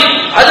தவறாமை,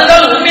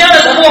 அதுதான் உண்மையான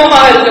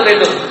சமூகமாக இருக்க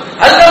வேண்டும்.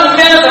 அதுதான்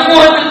உண்மையான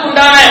சமூகத்திற்கு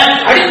உண்டான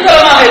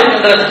அடித்தளமாக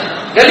இருக்கின்றது.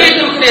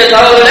 கண்ணியத்திற்குரிய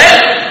சகோதரர்களே,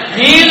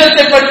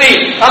 நீதத்தை பற்றி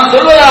நாம்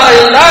சொல்வதாக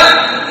இருந்தால்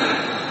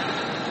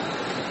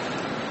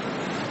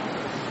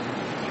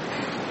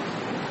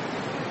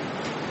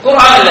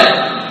குர்ஆன்ல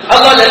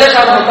அல்லாஹ்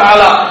ஜல்லல்லாஹு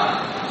தஆலா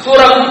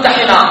சூரா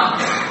மும்தஹினா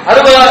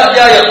 60வது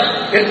அத்தியாயம்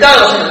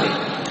 8வது வசனத்தில்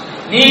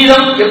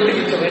நீதம் எப்படி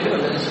இருக்க வேண்டும்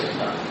என்று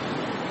சொல்கிறார்.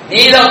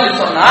 நீதம் என்று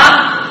சொன்னா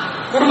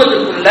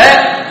குடும்பத்திற்குள்ள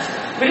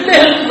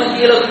பிள்ளைகளுக்கு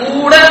மத்தியில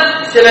கூட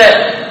சில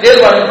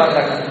வேறுபாடுகள்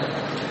பார்க்கிறாங்க.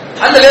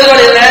 அந்த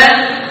வேறுபாடு என்ன?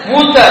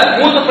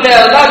 மூத்த பிள்ளையா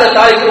இருந்தா அந்த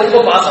தாய்க்கு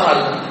ரொம்ப பாசமா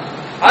இருக்கும்.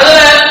 அதுல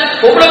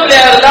பொம்பளை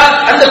பிள்ளையா இருந்தா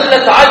அந்த பிள்ளை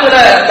தாயோட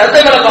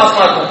தந்தை மேல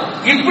பாசமா இருக்கும்.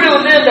 இப்படி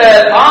இந்த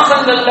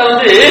பாசங்கள்ல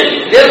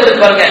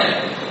வேறுபடுத்துவாங்க.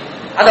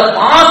 அந்த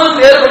பாசம்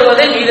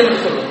வேறுபடுவதை நீதம்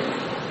என்று சொல்லுவோம்.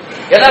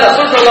 ஏன்னா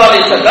ரசூல் ஸல்லல்லாஹு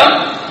அலைஹி வஸல்லம்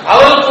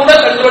அவர்கள் கூட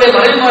தங்களுடைய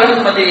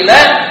மனைவிமார்கள் மத்தியில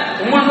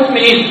உம்முல்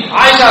முஃமினீன்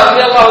ஆயிஷா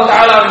ரலியல்லாஹு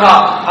தஆலா அன்ஹா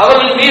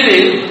அவர்கள் மீது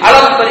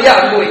அளப்பரிய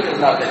அன்பு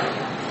வைத்திருந்தார்கள்.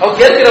 அவர்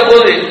கேட்கிற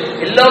போது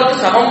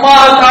எல்லாருக்கும்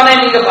சமமாகத்தானே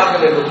நீங்க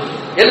பார்க்க வேண்டும்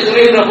என்று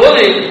சொல்கின்ற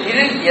போது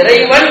இது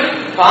இறைவன்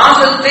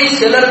பாசத்தை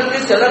சிலருக்கு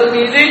சிலர்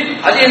மீது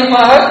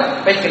அதிகமாக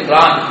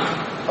வைக்கின்றான்.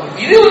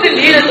 இது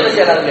நீதத்தில்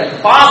சேராங்க.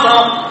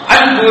 பாசம்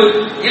அன்பு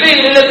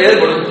இவைகளில்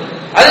வேறுபடும்.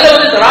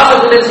 அதுல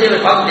தராசத்துடைய செய்ய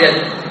பார்க்க முடியாது.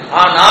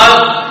 ஆனால்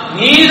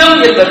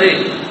நீதம் என்பது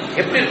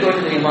எப்படி இருக்க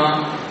வேண்டும் தெரியுமா?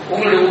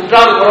 உங்களுடைய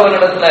உற்றார்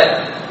உறவினிடத்துல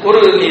ஒரு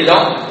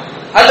நீதம்,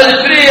 அல்லது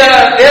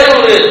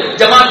வேறொரு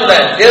ஜமாத்துல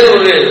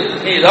வேறொரு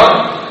நீதம்,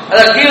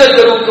 அதாவது கீழ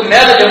தெருவுக்கு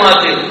மேல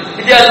ஜமாத்து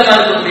வித்தியாசமா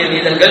இருக்கக்கூடிய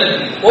நீதங்கள்,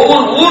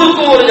 ஒவ்வொரு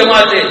ஊருக்கும் ஒரு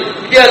ஜமாத்து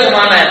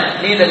வித்தியாசமான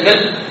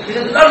நீதங்கள்,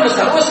 இதெல்லாம்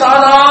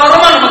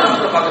சர்வசாதாரணமா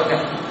நம்ம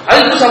பார்க்கிறோம்.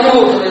 அதுக்கு சமூக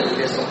ஒற்றுமை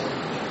பேசுறோம்.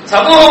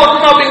 சமூக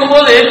ஒற்றுமை அப்படிங்கும்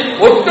போது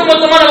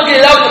ஒட்டுமொத்தமா நமக்கு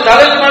ஏதாவது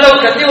தலைக்கு மேல ஒரு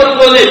கத்தி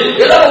வரும்போது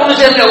எல்லாரும் ஒண்ணு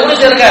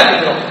சேருங்க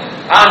அப்படிங்கிறோம்.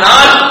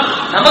 ஆனால்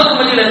நமக்கு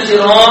மத்தியில் என்ன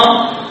செய்யறோம்?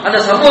 அந்த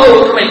சமூக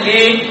ஒற்றுமைக்கு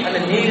அந்த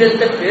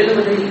நீதத்தை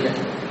பேருவதே இல்லை.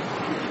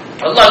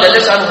 அல்லாஹ்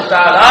ஜல்லல்லாஹு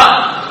தஆலா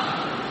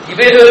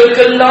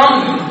இவைகளுக்கெல்லாம்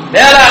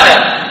மேலாக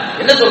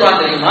என்ன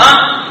சொல்றாங்க தெரியுமா?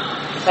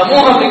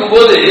 சமூகம் அப்படிங்கும்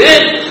போது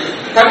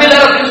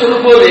தமிழர் அப்படின்னு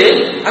சொல்லும் போது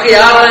அங்க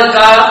யாரா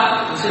இருக்கா?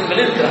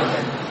 முஸ்லிம்கள் இருக்கிறாங்க,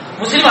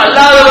 முஸ்லிம்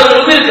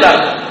அல்லாதவர்களும்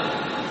இருக்கிறார்கள்,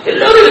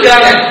 எல்லாரும்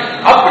இருக்கிறாங்க.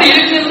 அப்படி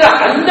இருக்கின்ற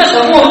அந்த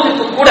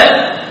சமூகத்துக்கு கூட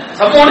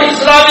சமூகம்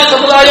இஸ்லாமிய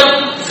சமுதாயம்,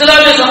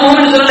 இஸ்லாமிய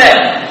சமூகம் சொல்ல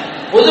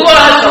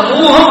பொதுவாக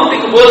சமூகம்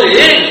அப்படிங்கும் போது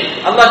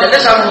அல்லாஹ்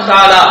ஜல்லல்லாஹு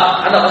தஆலா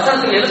அந்த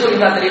வசனத்தில் என்ன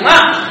சொல்றார் தெரியுமா?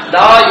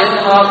 லா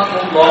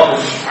யன்ஹாகுமுல்லாஹு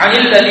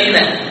அனில் லதீன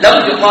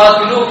லம்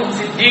யுகாத்திலூகும்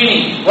ஃபித்தீனி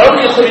வ லம்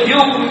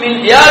யுக்ரிஜூகும்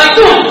மின்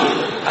தியாரிக்கும்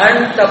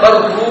அன்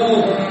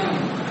தபர்ரூஹும்.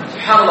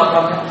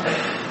 சுப்ஹானல்லாஹ்.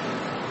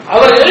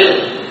 அவர்கள்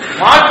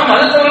மாற்று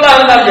மதத்தவர்களாக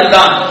இருந்தால்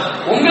தான்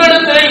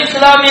உங்களிடத்தில்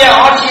இஸ்லாமிய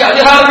ஆட்சி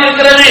அதிகாரம்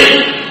இருக்கிறது,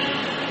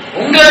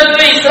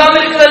 உங்களிடத்தில் இஸ்லாம்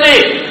இருக்கிறது,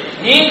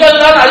 நீங்கள்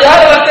தான்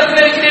அதிகார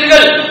வர்க்கத்தில்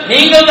இருக்கிறீர்கள்,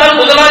 நீங்கள் தான்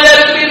முதலாளியா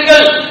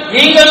இருக்கிறீர்கள்,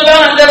 நீங்கள்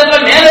தான் அந்த இடத்துல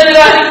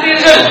மேலதிகாரியாக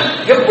இருக்கிறீர்கள்,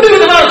 எப்படி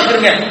விதமாக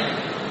வச்சுக்கிறீங்க.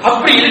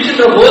 அப்படி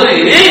இருக்கின்ற போது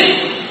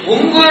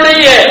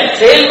உங்களுடைய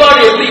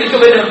செயல்பாடு எப்படி இருக்க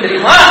வேண்டும்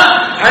தெரியுமா?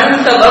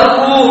 அந்த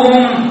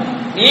வர்க்கூஹும்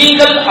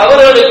நீங்கள்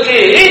அவர்களுக்கு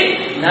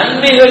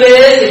நன்மைகளே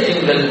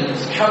செய்யுங்கள்.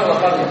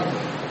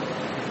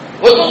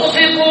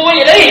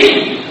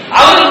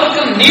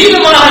 அவர்களுக்கு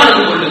நீளமாக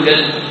நடந்து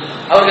கொள்ளுங்கள்.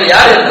 அவர்கள்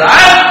யார்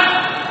என்றால்,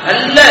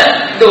 நல்ல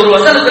இந்த ஒரு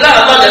வசனத்துல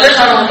அல்லாஹ்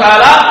ஜல்லஷானஹு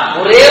தஆலா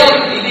ஒரே ஒரு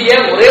விதியை,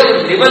 ஒரே ஒரு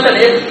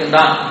நிபந்தனையை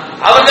இருக்கின்றான்.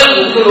 அவர்கள்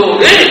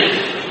உங்களோடு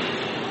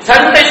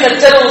சண்டை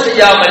சச்சரவு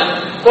செய்யாமல்,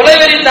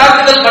 கொலைவெறி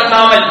தாக்குதல்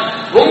பண்ணாமல்,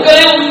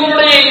 உங்களை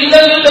உங்களுடைய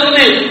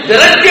இல்லங்களிலிருந்து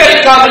விரட்டி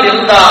அடிக்காமல்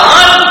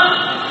இருந்தால்,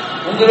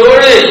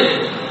 உங்களோடு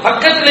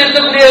பக்கத்தில்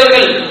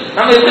இருக்கக்கூடியவர்கள்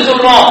நம்ம எப்படி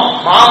சொல்றோம்,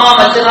 மாமா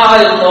மச்சனாக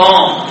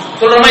இருந்தோம்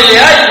சொல்றோமா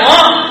இல்லையா? இப்போ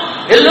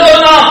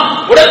எல்லோரும் நாம்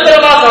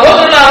உடற்பிறவா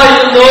சகோதரனாக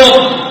இருந்தோம்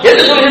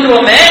என்று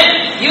சொல்கின்றோமே.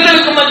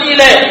 இவர்களுக்கு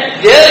மத்தியில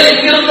வேறு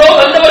எங்கிருந்தோ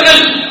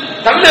வந்தவர்கள்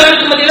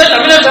தமிழர்களுக்கு மத்தியில,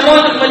 தமிழர்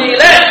சமூகத்துக்கு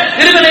மத்தியில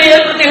பிரிவினை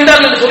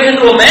ஏற்படுத்துகின்றார்கள் என்று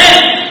சொல்கின்றோமே.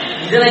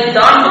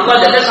 இதனைத்தான்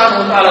அல்லாஹ்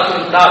ஜல்லஷானஹு தஆலா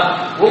சொல்கிறார்,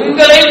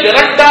 உங்களை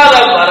விரட்டாத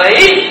வரை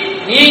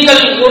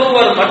நீங்கள்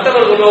ஒருவர்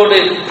மற்றவர்களோடு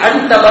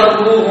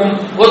அன்தபர்ரூஹும்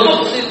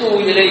வதுக்ஸிது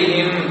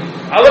இலைஹிம்,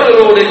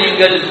 அவர்களோடு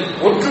நீங்கள்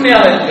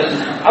ஒற்றுமையாக இருங்கள்,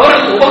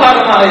 அவர்களுக்கு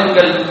உபகாரமாக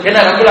இருங்கள் என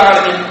ரப்பல்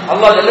ஆலமீன்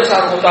அல்லாஹ்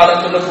ஜல்லஷானஹு தஆலா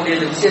சொல்லக்கூடிய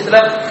இந்த விஷயத்துல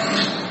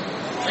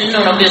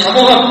இன்னும் நம்முடைய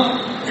சமூகம்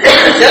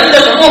சிறந்த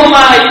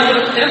சமூகமாக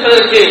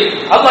இருப்பதற்கு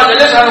அல்லாஹ்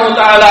ஜல்லஷானஹு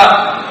தஆலா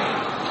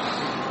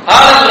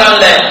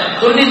ஆரம்பத்துல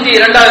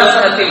 92வது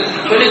வசனத்தில்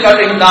சொல்லி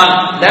காட்டுகின்றான்,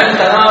 லன்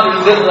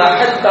தனாலுல் பிர்ர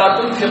ஹத்தா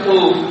துன்ஃபிகு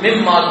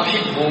மிம்மா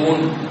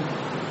துஹிப்பூன்.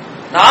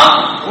 நாம்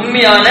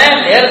உண்மையான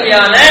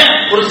நேர்மையான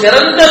ஒரு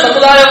சிறந்த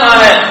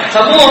சமுதாயமாக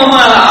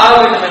சமூகமாக ஆக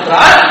வேண்டும்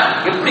என்றால்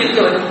எப்படி இருக்க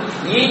வேண்டும்?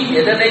 நீ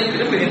எதனை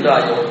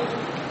விரும்புகின்றாயோ,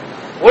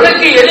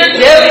 உனக்கு எது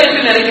தேவை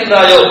என்று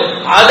நினைக்கின்றாயோ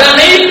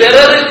அதனை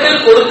பிறருக்கு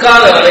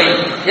கொடுக்காத வரை,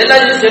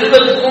 எல்லாரும்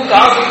செல்வத்துக்கும்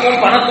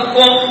காசுக்கும்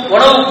பணத்துக்கும்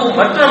உணவுக்கும்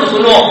மட்டும் நம்ம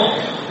சொல்லுவோம்.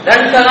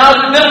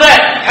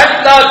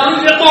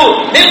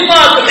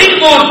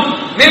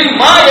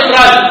 மிம்மா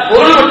என்றால்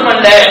பொருள்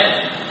மட்டுமல்ல,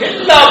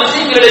 எல்லா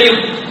விஷயங்களையும்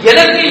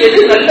எனக்கு எது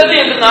நல்லது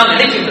என்று நான்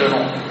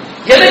நினைக்கின்றனோ,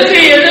 எனக்கு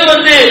எது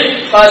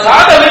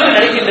சாதகம் என்று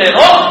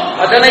நினைக்கின்றேனோ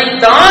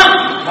அதனைத்தான்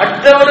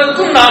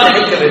மற்றவருக்கும் நான்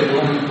நினைக்க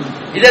வேண்டும்.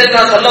 இதற்கு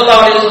நான்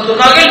ஸல்லல்லாஹு அலைஹி வஸல்லம்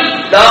சொன்னார்கள்,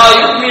 லா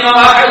யுமினு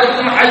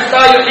அஹதுக்கும்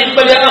ஹத்தா யுஹிப்ப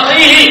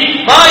லிஅஹீஹி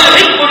மா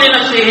யுஹிப்பு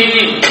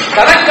லினஃப்ஸிஹி.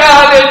 தனக்காக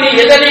வேண்டி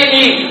எதனை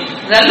நீ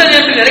நல்லது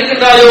என்று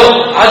நினைக்கின்றாயோ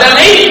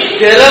அதனை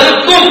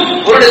பிறருக்கும்,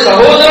 உன்னுடைய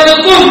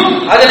சகோதரனுக்கும்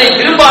அதனை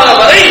விரும்பாத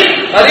வரை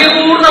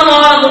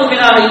பரிபூர்ணமான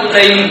முஃமினாக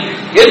இல்லை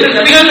என்று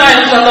நபிகள்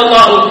நாயகம்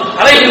ஸல்லல்லாஹு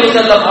அலைஹி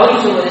வஸல்லம்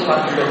அவர்கள் சொல்வதை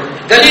பார்க்கின்றோம்.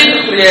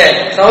 கண்ணியத்திற்குரிய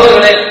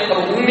சகோதரர்களே,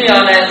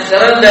 உண்மையான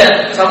சிறந்த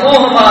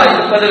சமூகமாக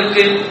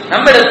இருப்பதற்கு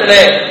நம்மிடத்தில்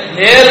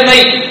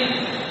நேர்மை,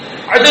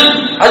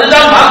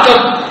 அதுதான்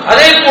மார்க்கம்.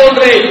 அதே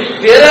போன்று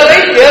பிறரை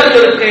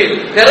தேர்ந்தெடுத்து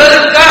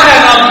பிறருக்காக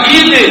நாம்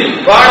ஈடு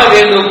வாழ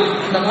வேண்டும்.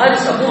 இந்த மாதிரி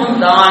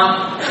சமூகம் தான்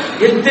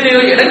எத்தனையோ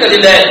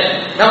இடங்களில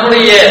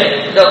நம்முடைய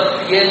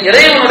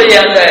இறைவனுடைய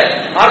அந்த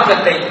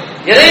மார்க்கத்தை,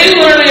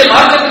 இறைவனுடைய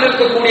மார்க்கத்தில்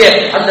இருக்கக்கூடிய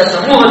அந்த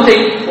சமூகத்தை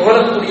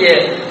புகழக்கூடிய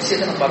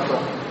விஷயத்தை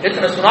பார்க்கிறோம்.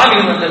 எத்தனை சுனாமி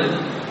வந்தது,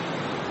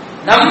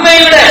 நம்மை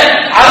விட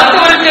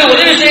அடுத்தவருக்கு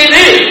உதவி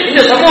செய்து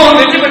இந்த சமூகம்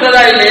வெற்றி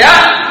பெற்றதா இல்லையா?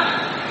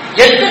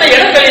 எத்தனை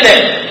இடங்களில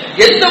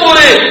எந்த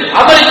ஒரு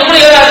அமளி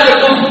துணைகளாக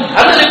இருக்கட்டும்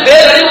அல்லது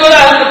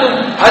பேரறிவுகளாக இருக்கட்டும்,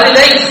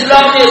 அதிலே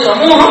இஸ்லாமிய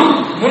சமூகம்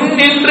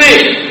முன்னின்று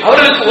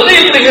அவர்களுக்கு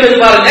உதவி புரிகிறது.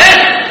 பாருங்க,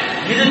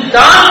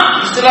 இதுதான்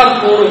இஸ்லாம்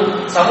கூறும்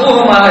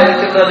சமூகமாக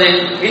இருக்கின்றது.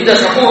 இந்த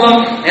சமூகம்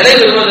நிலை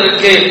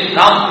பெறுவதற்கு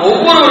நாம்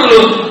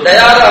ஒவ்வொருவர்களும்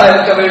தயாராக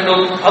இருக்க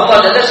வேண்டும்.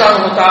 அல்லாஹ்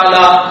ஜல்லஷானஹு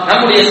தஆலா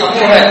நம்முடைய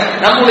சமூக,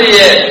 நம்முடைய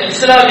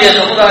இஸ்லாமிய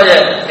சமுதாய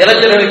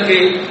இளைஞர்களுக்கு,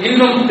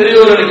 இன்னும்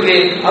பெரியோர்களுக்கு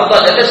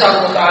அல்லாஹ்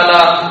ஜல்லஷானஹு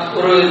தஆலா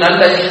ஒரு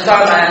நல்ல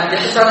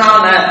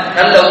இஹ்சானான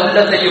நல்ல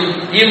உள்ளத்தையும்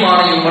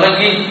ஈமானையும்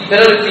வழங்கி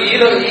பிறருக்கு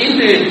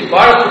ஈந்து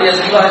வாழக்கூடிய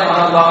சமுதாயமாக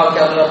அல்லாஹ்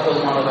அல்லாஹ்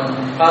போதுமானவன்.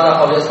 ஹாதா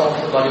கௌலி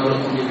அஸ்தக்ஃபிருல்லாஹி வ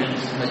லக்கும் ஜமீஅன்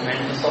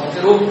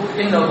அஸ்தக்ஃபிருஹு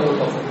இன்னஹு ஹுவல்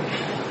கஃபூர்.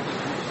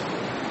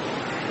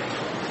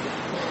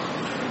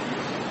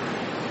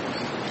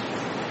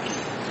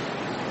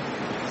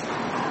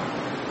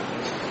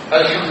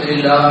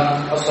 அல்ஹம்துலில்லாஹ்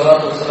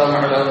வஸ்ஸலாத்து வஸ்ஸலாமு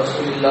அலா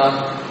ரசூலில்லாஹ்.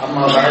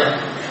 அம்மா பஅத்.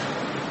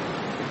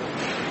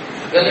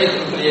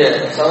 கண்ணியத்திற்குரிய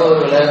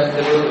சகோதரர்களே,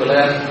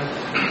 பெரியோர்களே,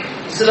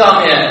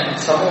 இஸ்லாமிய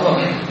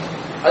சமூகம்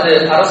அது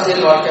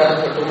அரசியல் வாழ்க்கையாக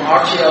இருக்கட்டும்,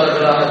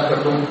 ஆட்சியாளர்களாக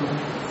இருக்கட்டும்,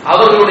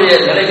 அவர்களுடைய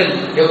நிலைகள்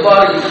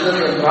எவ்வாறு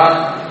இருந்தது என்றால்,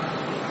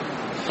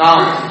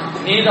 நாம்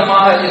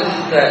நீதமாக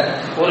இருந்த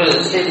ஒரு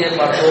செய்தியை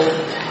பார்த்தோம்.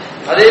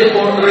 அதே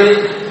போன்று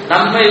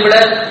நம்மை விட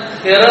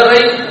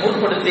பிறரை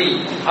முற்படுத்தி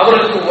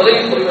அவர்களுக்கு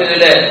உதவி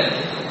புரிவதில்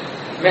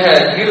மிக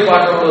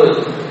ஈடுபாட்டோடு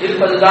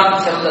இருப்பதுதான்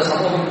சிறந்த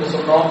சமூகம் என்று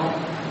சொன்னோம்.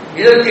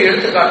 இதற்கு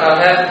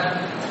எடுத்துக்காட்டாக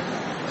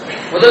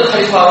முதல்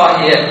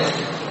ஹலீஃபாவாகிய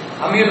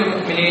அமீருல்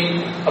முஃமினீன்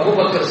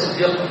அபூபக்கர்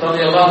சித்திக்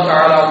ரலியல்லாஹு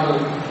தஆலா அன்ஹு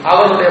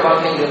அவருடைய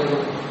வாழ்க்கையில்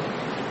இருந்தோம்.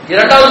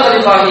 இரண்டாவது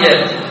ஹலீஃபாகிய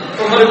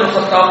உமர் இப்னு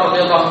கத்தாப்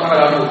ரலியல்லாஹு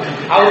தஆலா அன்ஹு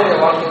அவருடைய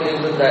வாழ்க்கையில்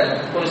இருந்த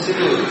ஒரு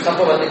சிறு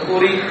சம்பவத்தை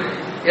கூறி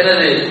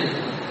எனது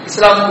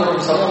இஸ்லாம்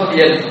கூறும்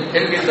சமூகவியல்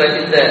என்கின்ற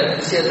இந்த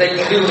விஷயத்தை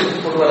முடிவுக்கு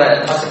கொண்டு வர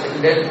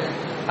ஆசைப்படுகிறேன்.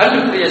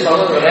 அன்புக்குரிய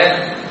சகோதரர்களே,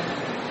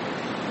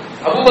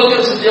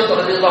 அபூபக்கர் சித்திக்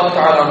ரலியல்லாஹு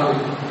தஆலா அன்ஹு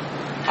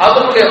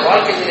அவருடைய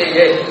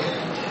வாழ்க்கையிலேயே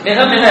மிக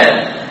மிக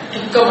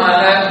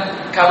துக்கமாக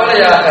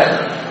கவலையாக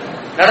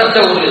நடந்த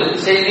ஒரு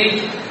செய்தி.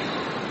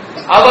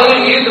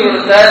 அவர்கள்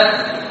ஈடுபடுத்த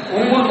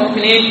உம்முல்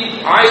முஃமினீன்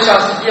ஆயிஷா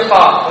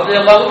சித்திகா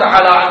ரலியல்லாஹு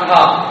தஆலா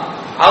அன்ஹா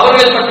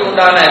அவர்கள் பற்றி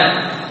உண்டான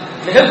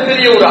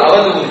மிகப்பெரிய ஒரு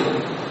அவதூறு.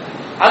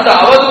 அந்த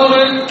அவதூறு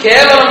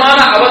கேவலமான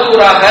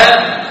அவதூறாக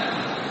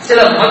சில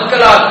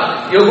மக்களால்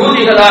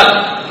யகூதிகளால்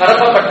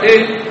பரப்பப்பட்டு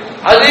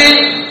அது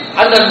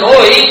அந்த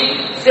நோய்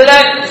சில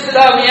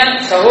இஸ்லாமிய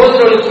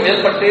சகோதரர்களுக்கும்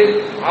ஏற்பட்டு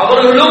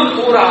அவர்களும்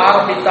கூற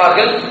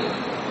ஆரம்பித்தார்கள்.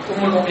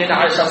 உம்முல் முஃமினீன்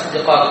ஆயிஷா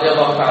சித்திகா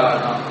ரலியல்லாஹு தஆலா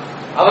அன்ஹா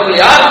அவர்கள்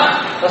யார்?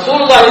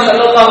 ரசூலுல்லாஹி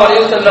ஸல்லல்லாஹு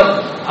அலைஹி வஸல்லம்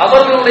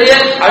அவர்களுடைய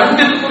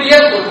அன்பிற்குரிய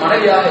ஒரு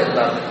மனைவியாக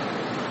இருந்தார்கள்.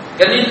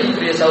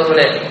 கண்ணியத்திற்குரிய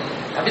சகோதரர்களே,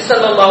 நபி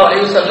ஸல்லல்லாஹு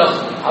அலைஹி வஸல்லம்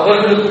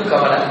அவர்களுக்கும்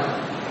கவலை,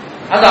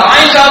 அந்த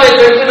ஆயிஷாவை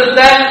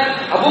பெற்றெடுத்த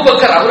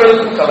அபூபக்கர்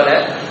அவர்களுக்கும் கவலை.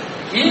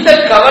 இந்த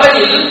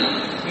கவலையில்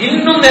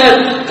இன்னும் மிக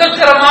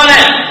துக்ககரமான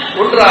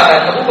ஒன்றாக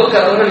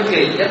அபூபக்கர் அவர்களுக்கு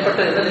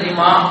ஏற்பட்டது என்ன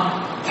தெரியுமா?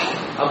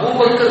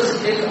 அபூபக்கர்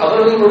சித்திக்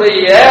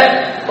அவர்களுடைய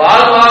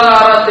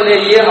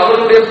வாழ்வாதாரத்திலேயே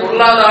அவர்களுடைய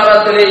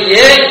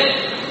பொருளாதாரத்திலேயே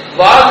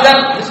வாழ்ந்த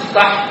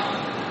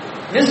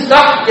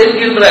மிஸ்தாஹ்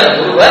என்கின்ற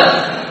ஒருவர்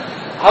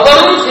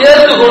அவரும்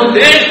சேர்ந்து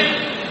கொண்டு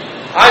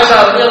ஆயிஷா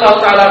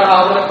ரலியல்லாஹு தஆலா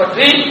அவரை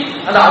பற்றி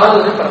அந்த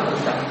அவதூறை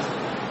பரப்பிட்டார்.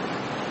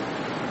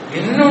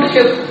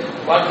 என்னுடைய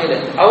வாழ்க்கையில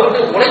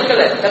அவருடைய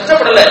உழைக்கல,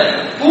 கஷ்டப்படல,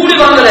 கூலி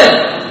வாங்கல,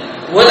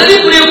 உதவி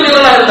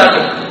புரியக்கூடியவர்களாக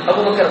இருந்தார்கள்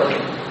அபூபக்கர்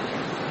அவர்கள்.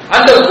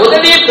 அந்த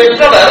உதவியை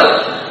பெற்றவர்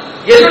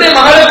என்னுடைய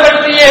மகளை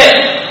பற்றிய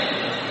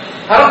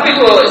பரப்பி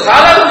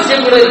சாதாரண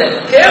விஷயம் கூட இல்லை,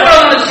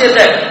 கேவலமான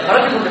விஷயத்தை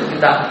பரப்பி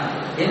கொண்டிருக்கின்றார்.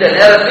 இந்த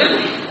நேரத்தில்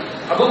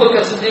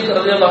அபூபக்கர் சித்திக்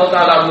ரலியல்லாஹு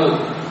தஆலா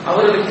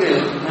அவர்களுக்கு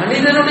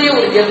மனிதனுடைய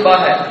ஒரு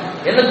இயல்பாக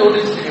என்ன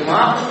தோன்றுச்சு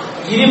தெரியுமா?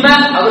 இனிமே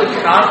அவருக்கு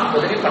நான்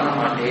உதவி பண்ண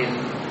மாட்டேன்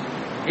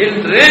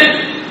என்று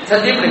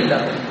சத்தியம்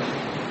பண்ணிட்டார்கள்.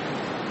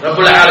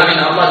 ரப்புல்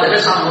ஆலமீன் அல்லாஹ்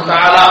ஜல்லஷானஹு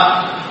தஆலா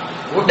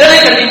உடனே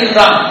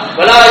கண்டிக்கின்றான்.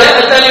 வலா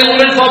யஹ்தலி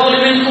உல் ஃபضل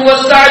மின்கும்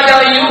வஸ்ஸஅத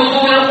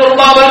யுதுல்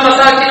குர்பா வல்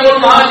மசாகின்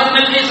வல்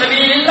முஹாஜிரின் ஃபீ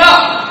சபீலில்லாஹ்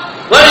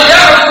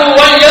வல்யஅஃபு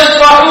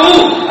வல்யஸ்ஃபஹு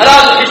அலா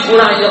துஹிப்புன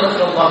அன்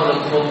யக்ஃபிரல்லாஹு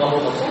லக்கும் வல்லாஹு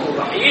கஃபூருர்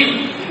ரஹீம்.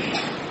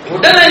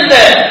 உடனே இந்த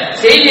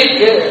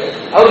செய்தியை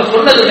அவர்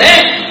சொன்னதுமே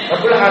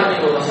ரப்புல்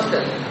ஆலமீன் ஒரு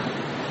வசனம்,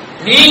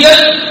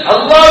 நீங்கள்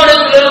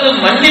அல்லாஹ்விடத்திலிருந்து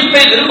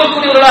மன்னிப்பை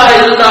விரும்பக்கூடியவர்களாக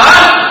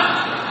இருந்தால்,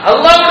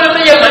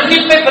 அல்லாஹ்வுடைய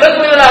மன்னிப்பை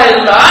பெறக்கூடியவர்களாக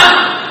இருந்தால்,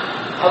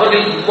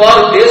 அவர்கள்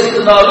இவ்வாறு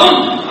பேசியிருந்தாலும்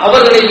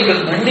அவர்களை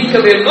நீங்கள் மன்னிக்க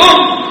வேண்டும்,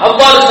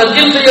 அவ்வாறு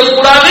சத்தியம்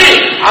செய்யக்கூடாது,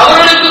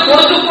 அவர்களுக்கு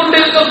கொடுத்துக்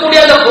கொண்டிருக்கக்கூடிய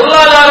அந்த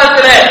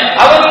பொருளாதாரத்தில்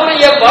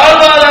அவர்களுடைய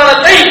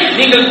வாழ்வாதாரத்தை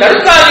நீங்கள்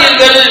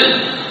தடுக்காதீர்கள்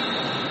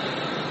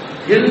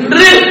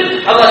என்று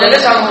அல்லாஹ்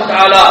ஜல்லஷானஹு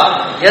தஆலா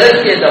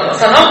இறக்கிய இந்த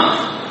வசனம்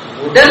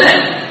உடனே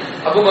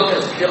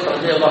அபூபக்கர் சித்திக்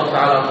ரலியல்லாஹு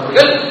தஆலா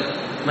அவர்கள்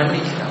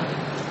மன்னிக்கிறார்.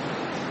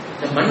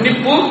 இந்த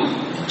மன்னிப்பு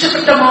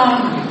உச்சகட்டமான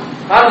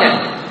பாருங்க.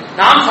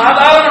 நாம்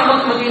சாதாரண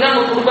நமக்கு மத்தியில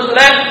நம்ம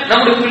குடும்பத்துல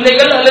நம்முடைய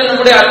பிள்ளைகள் அல்லது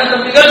நம்முடைய அண்ணன்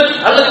தம்பிகள்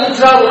அல்லது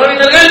உற்றார்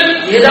உறவினர்கள்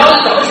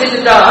ஏதாவது தவறு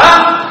செஞ்சுட்டா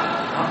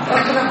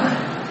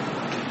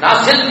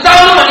நான்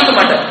செத்தாலும் மன்னிக்க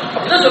மாட்டேன்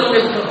அப்படிதான்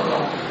சொல்லக்கூடிய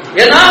குற்றம்.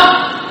 ஏன்னா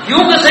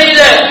இவங்க செய்த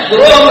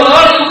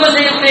துரோகங்களோ இவங்க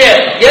செய்யக்கூடிய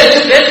ஏற்று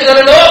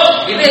பேச்சுகளோ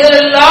இவைகள்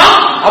எல்லாம்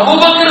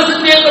அபூபக்கர்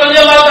சித்திக்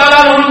ரலியல்லாஹு தஆலா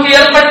அவர்களுக்கு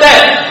ஏற்பட்ட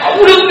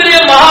அவ்வளவு பெரிய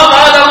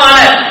மகாபாதமான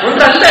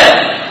ஒன்று அல்ல.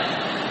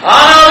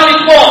 ஆனாலும்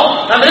இப்போ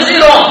நாம் என்ன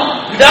செய்கிறோம்?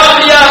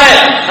 விடாபிடியாக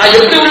நான்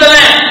எப்படி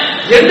உள்ளவன்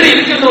என்று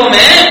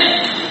இருக்கின்றோமே.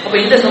 அப்ப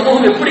இந்த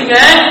சமூகம் எப்படிங்க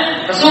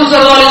ரசூல்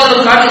ஸல்லல்லாஹு அலைஹி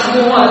வஸல்லம் காட்டிய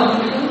சமூகமா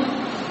இருக்கும்?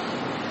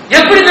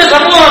 எப்படி இந்த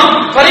சமூகம்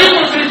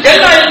பரிபூர்ணத்தில்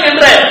ஜெல்லா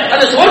இருக்கின்ற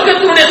அந்த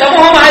சொர்க்கத்தினுடைய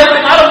சமூகமாக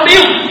எப்படி மாற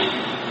முடியும்?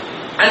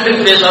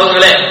 அன்பிற்குரிய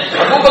சகோதரர்களே,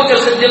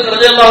 அபூபக்கர் சித்திக்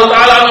ரலியல்லாஹு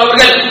தஆலா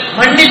அவர்கள்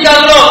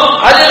மன்னித்தார்களோ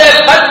அதிலே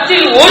 10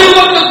 ஒரு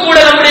பங்கு கூட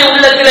நம்முடைய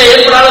உள்ளத்திலே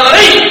ஏற்படாத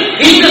வரை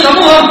இந்த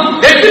சமூகம்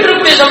வெற்றி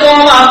பெறக்கூடிய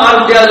சமூகமாக மாற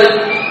முடியாது.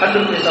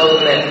 அன்பிற்குரிய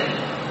சகோதரர்களே,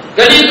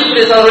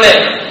 கண்ணியத்துக்குரிய சகோதரர்களே,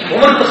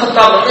 உமர் இப்னு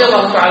கத்தாப்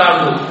ரலியல்லாஹு தஆலா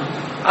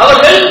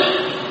அவர்கள்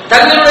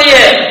தங்களுடைய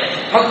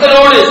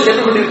மக்களோடு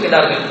சென்று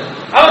கொண்டிருக்கிறார்கள்.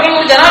 அவர்கள்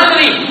ஒரு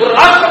ஜனாதிபதி, ஒரு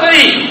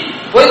ராஷ்டிரபதி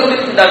போய்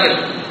கொண்டிருக்கிறார்கள்.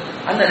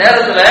 அந்த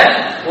நேரத்தில்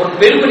ஒரு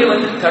பெண்மணி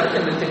வந்து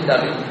தடுத்து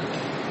நிறுத்துகிறார்கள்.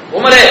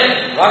 உமரே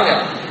வாங்க,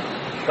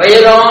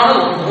 வயதான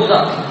ஒரு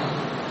மூதாட்டி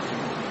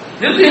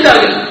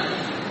நிறுத்துகிறார்கள்.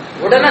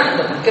 உடனே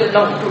அந்த மக்கள்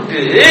எல்லாம் விட்டுவிட்டு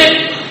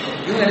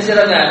இவங்க என்ன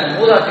செய்யறாங்க?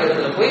 மூதாட்டி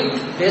இடத்துல போய்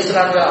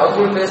பேசுறாங்க,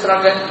 அவங்களும்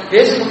பேசுறாங்க,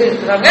 பேசிக்கொண்டே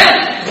இருக்கிறாங்க.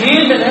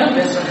 நீண்ட நேரம்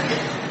பேசுறாங்க.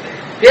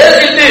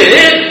 பேசிட்டு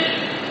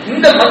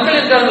இந்த மக்கள்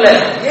இருக்காங்களே,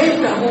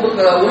 ஏன்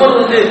உமர்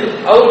வந்து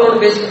அவங்களோட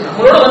பேசிட்டு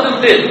நம்மளோட வந்து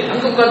விட்டு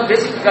அங்க உட்கார்ந்து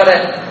பேசிட்டு இருக்காரு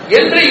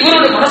என்று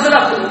இவருடைய மனசுல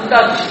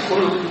உண்டாச்சு.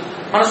 ஒரு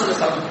மனசுல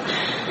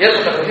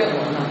ஏற்பட்ட பிறகு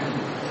அவங்க வந்தாங்க.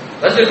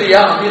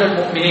 வந்துட்டியா அமீரல்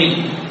முஃமினீன்,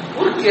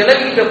 ஒரு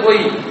கிழக்கிட்ட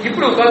போய்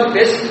இப்படி உட்கார்ந்து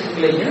பேசிட்டு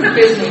இருக்கீங்களே, என்ன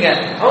பேசுனீங்க?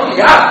 அவங்க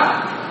யார்?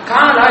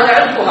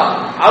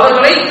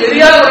 அவர்களை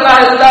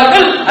தெரியாதவர்களாக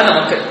இருந்தார்கள் அந்த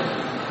மக்கள்.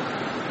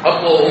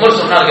 அப்போ உமர்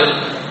சொன்னார்கள்,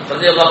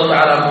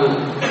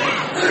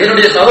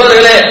 என்னுடைய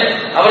சகோதரர்களே,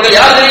 அவர்கள்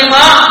யார்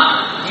தெரியுமா?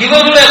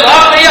 இவர்களுடைய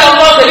வார்த்தையை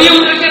அல்லாஹ்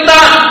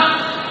தெரிவித்திருக்கின்றான்.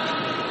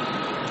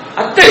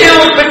 அத்தகைய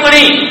ஒரு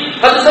பெண்மணி,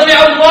 قد سمع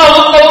الله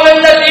قول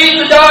التي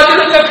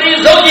تجادلك في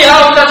زوجها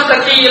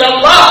وتشتكي الى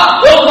الله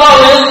والله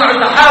يسمع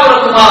تحاور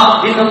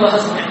இன்னல்லாஹ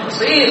ஸமீஉன்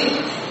பஸீர்.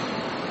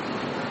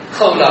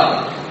 ஹவுலா,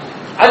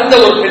 அந்த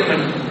ஒரு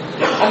பெண்மணி,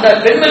 அந்த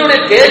பெண்மணியுடைய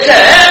பேச்ச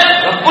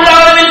ரப்புல்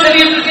ஆலமீன்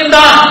சொல்லிட்டு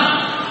இருக்கின்றான்.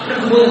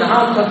 இருக்கும்போது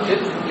நான் உட்கார்ந்து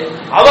கேட்கிறேன்,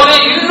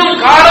 அவர்கள் இன்னும்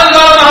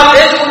காலங்காலமாக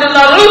பேசிக்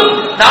கொண்டிருந்தார்கள்.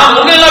 நான்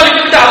உங்களெல்லாம்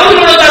விட்டுவிட்டு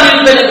அவர்களோட தான்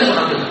இருப்பேன் என்று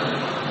சொன்னார்கள்.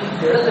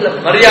 இந்த இடத்துல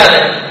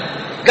மரியாதை,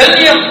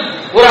 கண்ணியம்,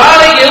 ஒரு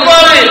ஆளை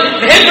எவ்வாறு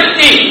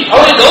மேம்படுத்தி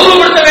அவரை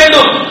கௌரவப்படுத்த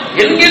வேண்டும்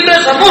என்கின்ற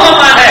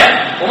சமூகமாக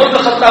உமர்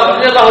பின் கத்தாப்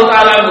ரலியல்லாஹு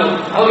தஆலா அன்ஹு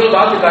அவர்கள்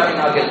வாழ்ந்து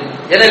காட்டினார்கள்.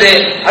 எனவே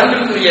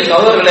அன்பிற்குரிய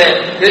சகோதரர்களே,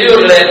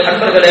 பெரியோர்களே,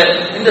 அன்பர்களே,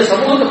 இந்த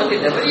சமூகத்தை பற்றி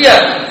நிறைய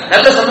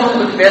நல்ல சமூகத்தை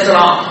பற்றி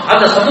பேசலாம்.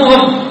 அந்த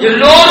சமூகம்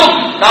எல்லோரும்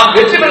நாம்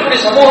வெற்றி பெறக்கூடிய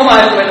சமூகமாக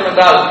இருக்க வேண்டும்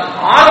என்றால்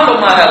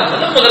ஆரம்பமாக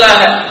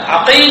முதலாக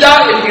அகைதா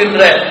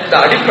என்கின்ற இந்த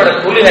அடிப்படை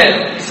கொள்கை,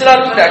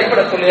 இஸ்லாத்தினுடைய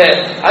அடிப்படை கொள்கை,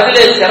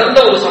 அதிலே சிறந்த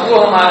ஒரு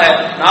சமூகமாக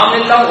நாம்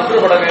எல்லாம்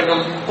ஒன்றுபட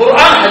வேண்டும்.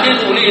 குர்ஆன்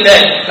ஹதீஸ் ஒளியில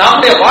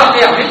நம்முடைய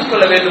வாழ்க்கையை அமைத்துக்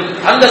கொள்ள வேண்டும்.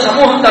 அந்த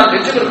சமூகம் தான்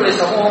வெற்றி பெறக்கூடிய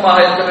சமூகமாக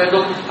இருக்க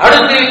வேண்டும்.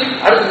 அடுத்து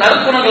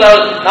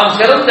நற்குணங்களால் நாம்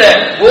சிறந்த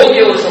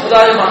ஓங்கிய ஒரு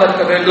சமுதாயமாக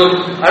இருக்க வேண்டும்.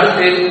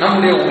 அடுத்து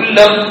நம்முடைய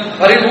உள்ளம்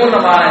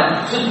பரிபூர்ணமான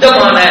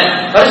சுத்தமான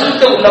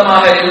பரிசுத்த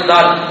உள்ளமாக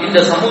இருந்தால் இந்த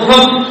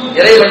சமூகம்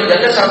இறைவன்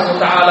ஜல்லஷானஹு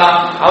தஆலா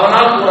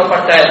அவனால்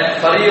கூறப்பட்ட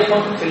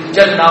ஃபரீகுன் ஃபில்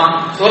ஜன்னah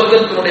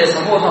சொர்க்கத்தினுடைய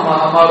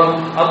சமூகமாக மாறும்.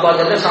 அல்லாஹ்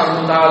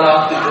ஜல்லஷானஹு தஆலா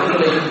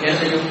உங்களையும்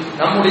என்னையும்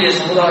நம்முடைய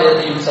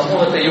சமுதாயத்தையும்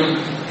சமூகத்தையும்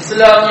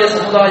இஸ்லாமிய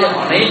சமுதாயம்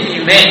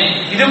அனைத்தையுமே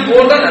இது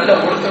போன்ற நல்ல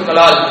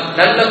ஒழுக்கங்களால்,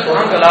 நல்ல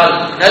குணங்களால்,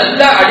 நல்ல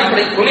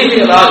அடிப்படை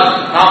கொள்கைகளால்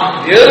நாம்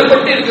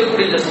வேறுபட்டு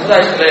இருக்கக்கூடிய இந்த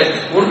சமுதாயத்தில்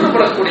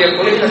ஒன்றுபடக்கூடிய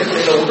கொள்கை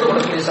அடிப்படையில்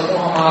ஒன்றுபடக்கூடிய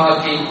சமூகமாக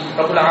ஆக்கி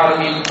ரப்புல்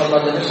ஆலமீன்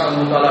அல்லாஹ்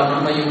ஜல்லஷானஹு தஆலா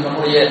நம்மையும்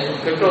நம்முடைய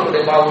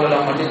பெற்றோருடைய பாவங்கள்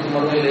எல்லாம் மன்னித்து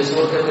மறுமையிலே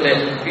சுவர்க்கத்திலே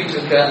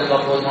வீற்றிருக்க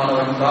அல்லாஹ்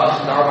போதுமானவன்.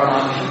 தாவானா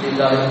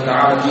அல்ஹம்துலில்லாஹி ரப்பில்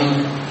ஆலமீன்.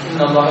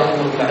 இன்னல்லாஹ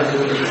யஅமுரு பில் அத்லி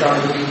வல்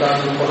இஹ்சானி வ ஈதாஇ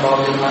ذில் குர்பா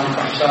வ யன்ஹா அனில்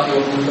ஃபஹ்ஷாஇ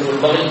வல் முன்கரி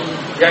வல் பகி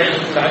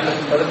يعظكم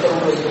لعلكم تذكرون.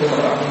 واذكروا الله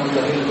العظيم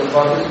الجليل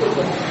الغفار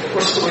يذكركم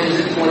واشكروا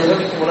يزدكم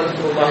ويذكركم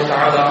ولذكر الله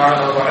تعالى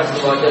اعلى وعز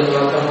وجل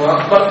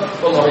واكبر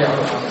والله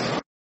يعلم.